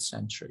 20th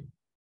century?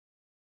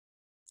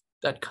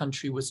 That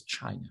country was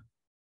China.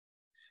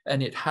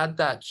 And it had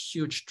that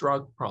huge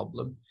drug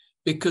problem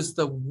because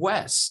the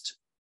West,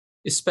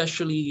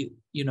 especially,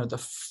 you know, the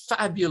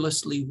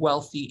fabulously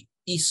wealthy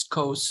East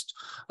Coast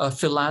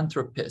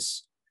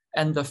philanthropists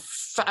and the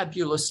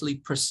fabulously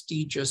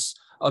prestigious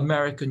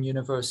American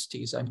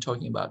universities, I'm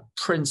talking about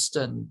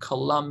Princeton,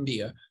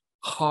 Columbia,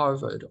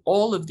 Harvard,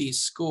 all of these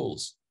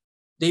schools,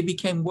 they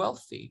became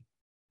wealthy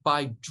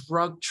by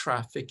drug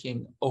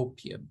trafficking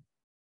opium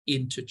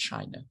into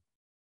China.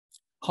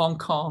 Hong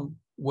Kong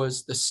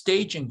was the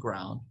staging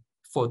ground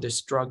for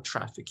this drug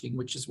trafficking,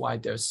 which is why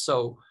they're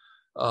so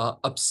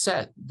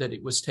upset that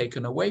it was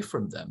taken away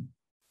from them.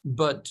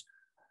 But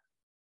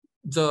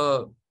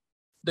the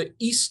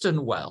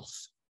Eastern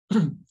wealth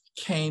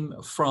came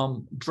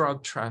from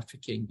drug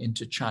trafficking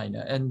into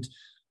China, and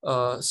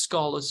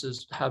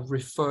scholars have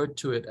referred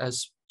to it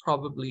as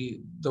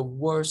probably the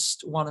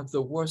worst, one of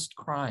the worst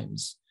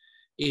crimes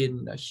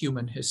in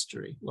human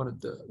history, one of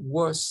the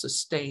worst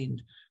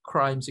sustained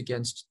crimes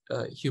against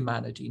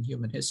humanity in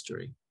human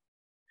history.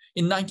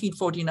 In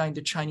 1949,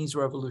 the Chinese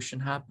Revolution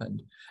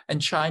happened,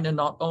 and China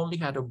not only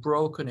had a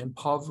broken,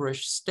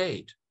 impoverished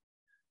state,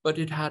 but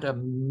it had a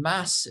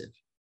massive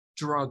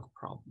drug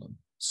problem.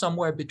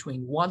 Somewhere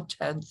between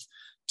 1/10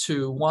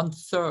 to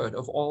 1/3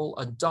 of all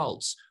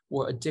adults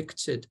were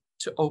addicted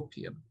to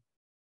opium.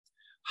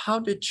 How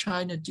did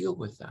China deal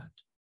with that?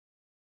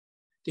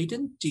 They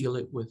didn't deal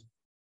it with,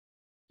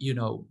 you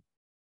know,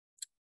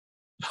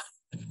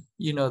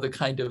 the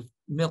kind of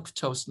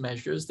milquetoast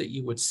measures that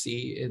you would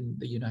see in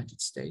the United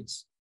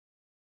States.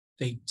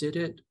 They did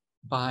it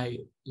by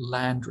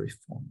land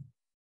reform.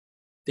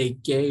 They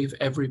gave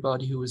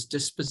everybody who was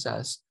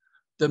dispossessed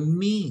the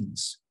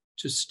means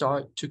to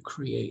start to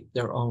create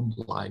their own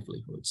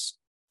livelihoods.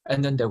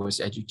 And then there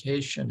was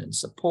education and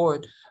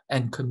support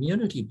and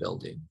community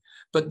building.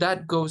 But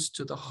that goes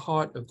to the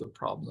heart of the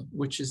problem,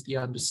 which is the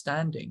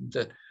understanding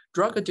that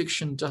drug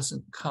addiction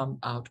doesn't come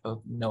out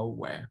of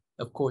nowhere.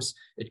 Of course,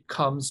 it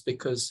comes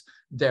because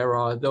there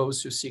are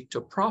those who seek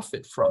to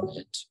profit from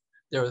it.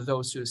 There are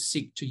those who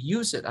seek to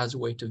use it as a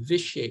way to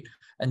vitiate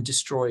and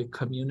destroy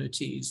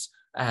communities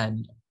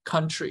and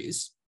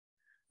countries.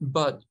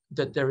 But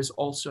that there is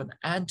also an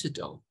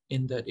antidote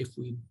in that if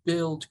we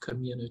build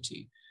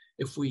community,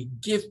 if we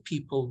give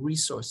people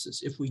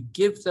resources, if we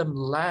give them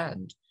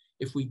land,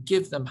 if we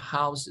give them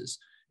houses,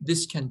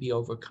 this can be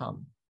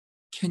overcome.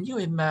 Can you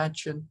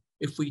imagine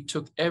if we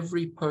took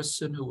every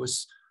person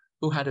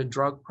who had a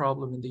drug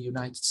problem in the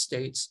United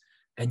States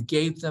and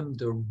gave them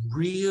the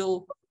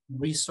real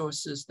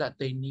resources that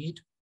they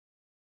need?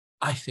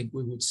 I think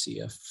we would see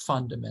a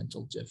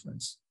fundamental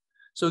difference.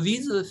 So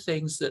these are the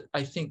things that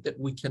I think that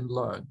we can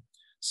learn.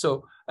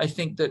 So I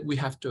think that we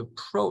have to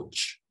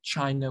approach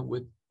China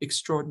with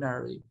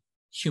extraordinary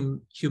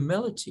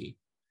humility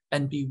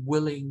and be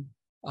willing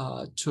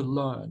to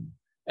learn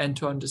and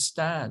to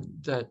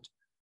understand that,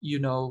 you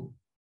know,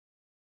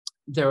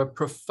 there are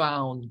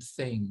profound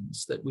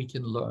things that we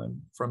can learn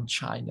from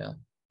China,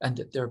 and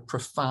that there are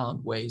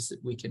profound ways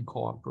that we can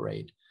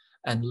cooperate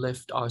and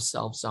lift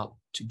ourselves up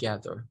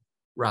together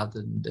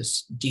rather than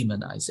this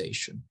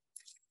demonization.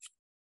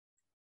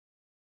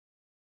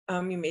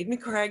 You made me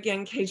cry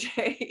again,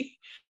 KJ,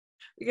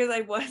 because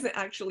I wasn't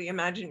actually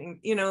imagining,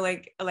 you know,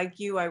 like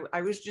you,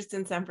 I was just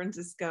in San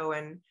Francisco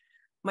and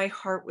my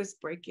heart was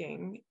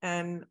breaking,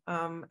 and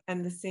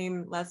the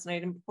same last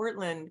night in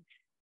Portland.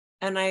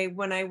 And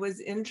when I was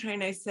in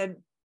China, I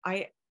said,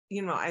 I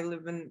you know, I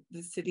live in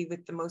the city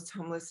with the most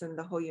homeless in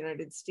the whole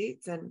United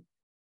States, and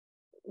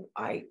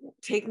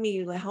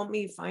help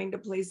me find a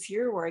place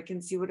here where I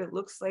can see what it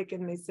looks like.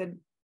 And they said,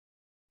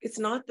 it's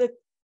not that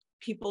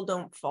people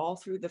don't fall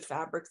through the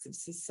fabrics of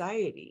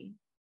society.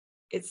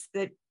 It's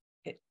that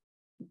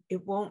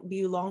it won't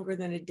be longer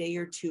than a day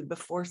or two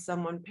before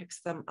someone picks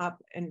them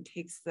up and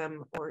takes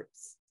them or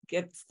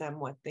gives them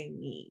what they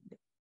need.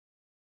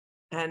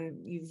 And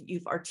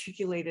you've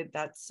articulated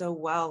that so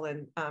well.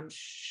 And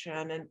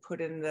Shannon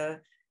put in the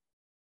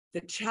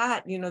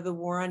chat, you know, the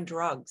war on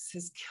drugs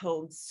has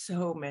killed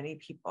so many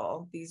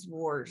people. These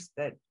wars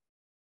that,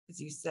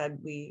 as you said,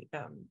 we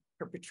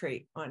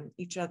perpetrate on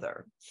each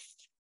other.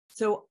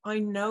 So I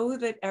know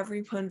that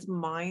everyone's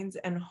minds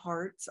and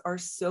hearts are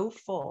so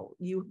full.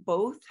 You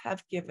both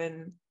have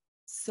given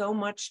so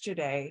much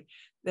today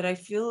that I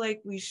feel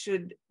like we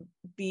should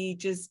be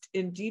just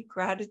in deep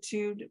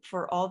gratitude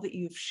for all that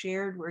you've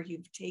shared, where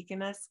you've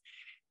taken us.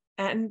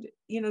 And,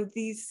 you know,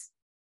 these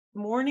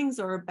mornings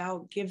are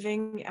about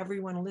giving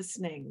everyone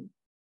listening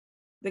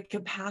the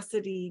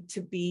capacity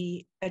to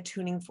be a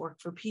tuning fork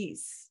for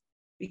peace,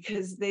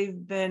 because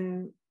they've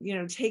been, you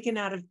know, taken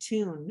out of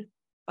tune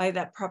by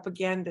that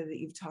propaganda that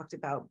you've talked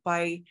about,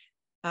 by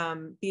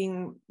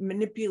being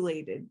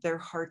manipulated, their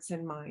hearts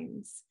and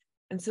minds.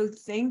 And so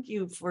thank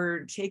you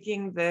for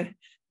taking the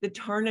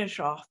tarnish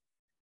off,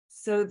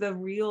 so the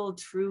real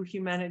true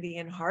humanity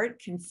and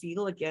heart can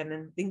feel again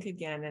and think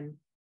again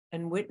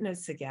and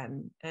witness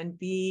again and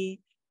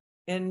be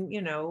in,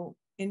 you know,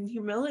 in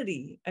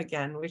humility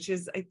again, which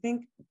is, I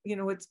think, you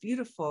know, what's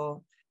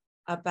beautiful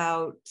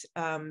about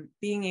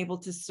being able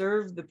to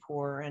serve the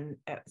poor. And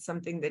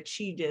something that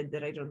she did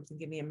that I don't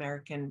think any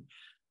American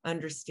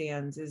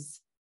understands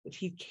is that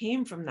he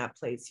came from that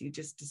place you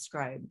just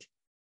described,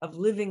 of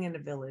living in a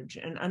village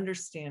and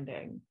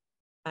understanding.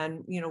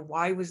 And, you know,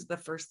 why was the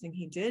first thing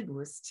he did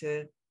was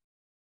to,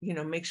 you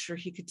know, make sure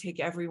he could take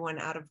everyone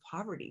out of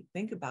poverty.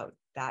 Think about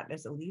that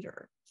as a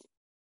leader.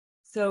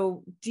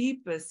 So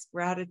deepest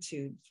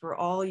gratitude for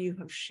all you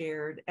have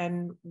shared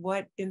and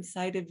what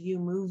inside of you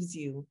moves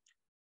you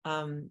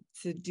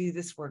to do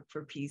this work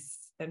for peace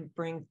and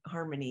bring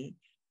harmony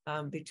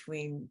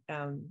between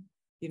the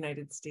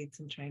United States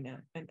and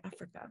China and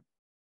Africa.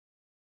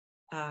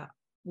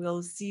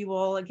 We'll see you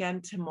all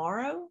again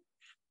tomorrow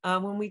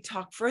when we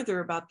talk further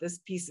about this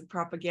piece of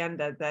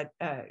propaganda that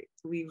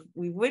we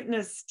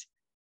witnessed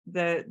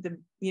the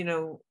you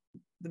know,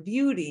 the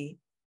beauty.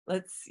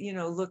 Let's, you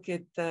know, look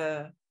at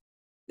the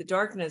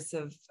darkness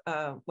of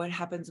what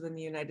happens when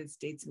the United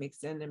States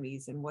makes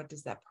enemies, and what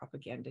does that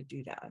propaganda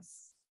do to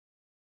us.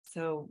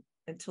 So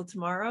until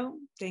tomorrow,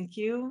 thank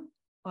you.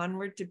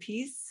 Onward to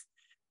peace.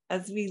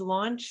 As we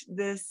launch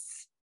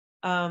this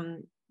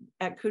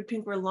at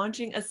CODEPINK, we're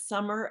launching a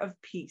summer of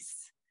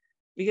peace,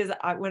 because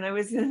when I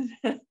was in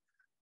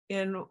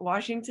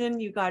Washington,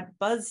 you got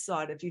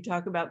buzzsawed if you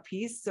talk about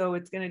peace. So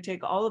it's going to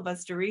take all of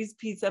us to raise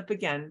peace up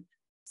again,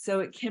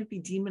 so it can't be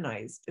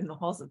demonized in the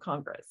halls of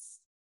Congress.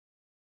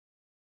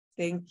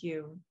 Thank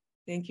you.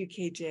 Thank you,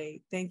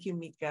 KJ. Thank you,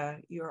 Mika.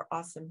 You're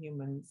awesome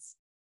humans.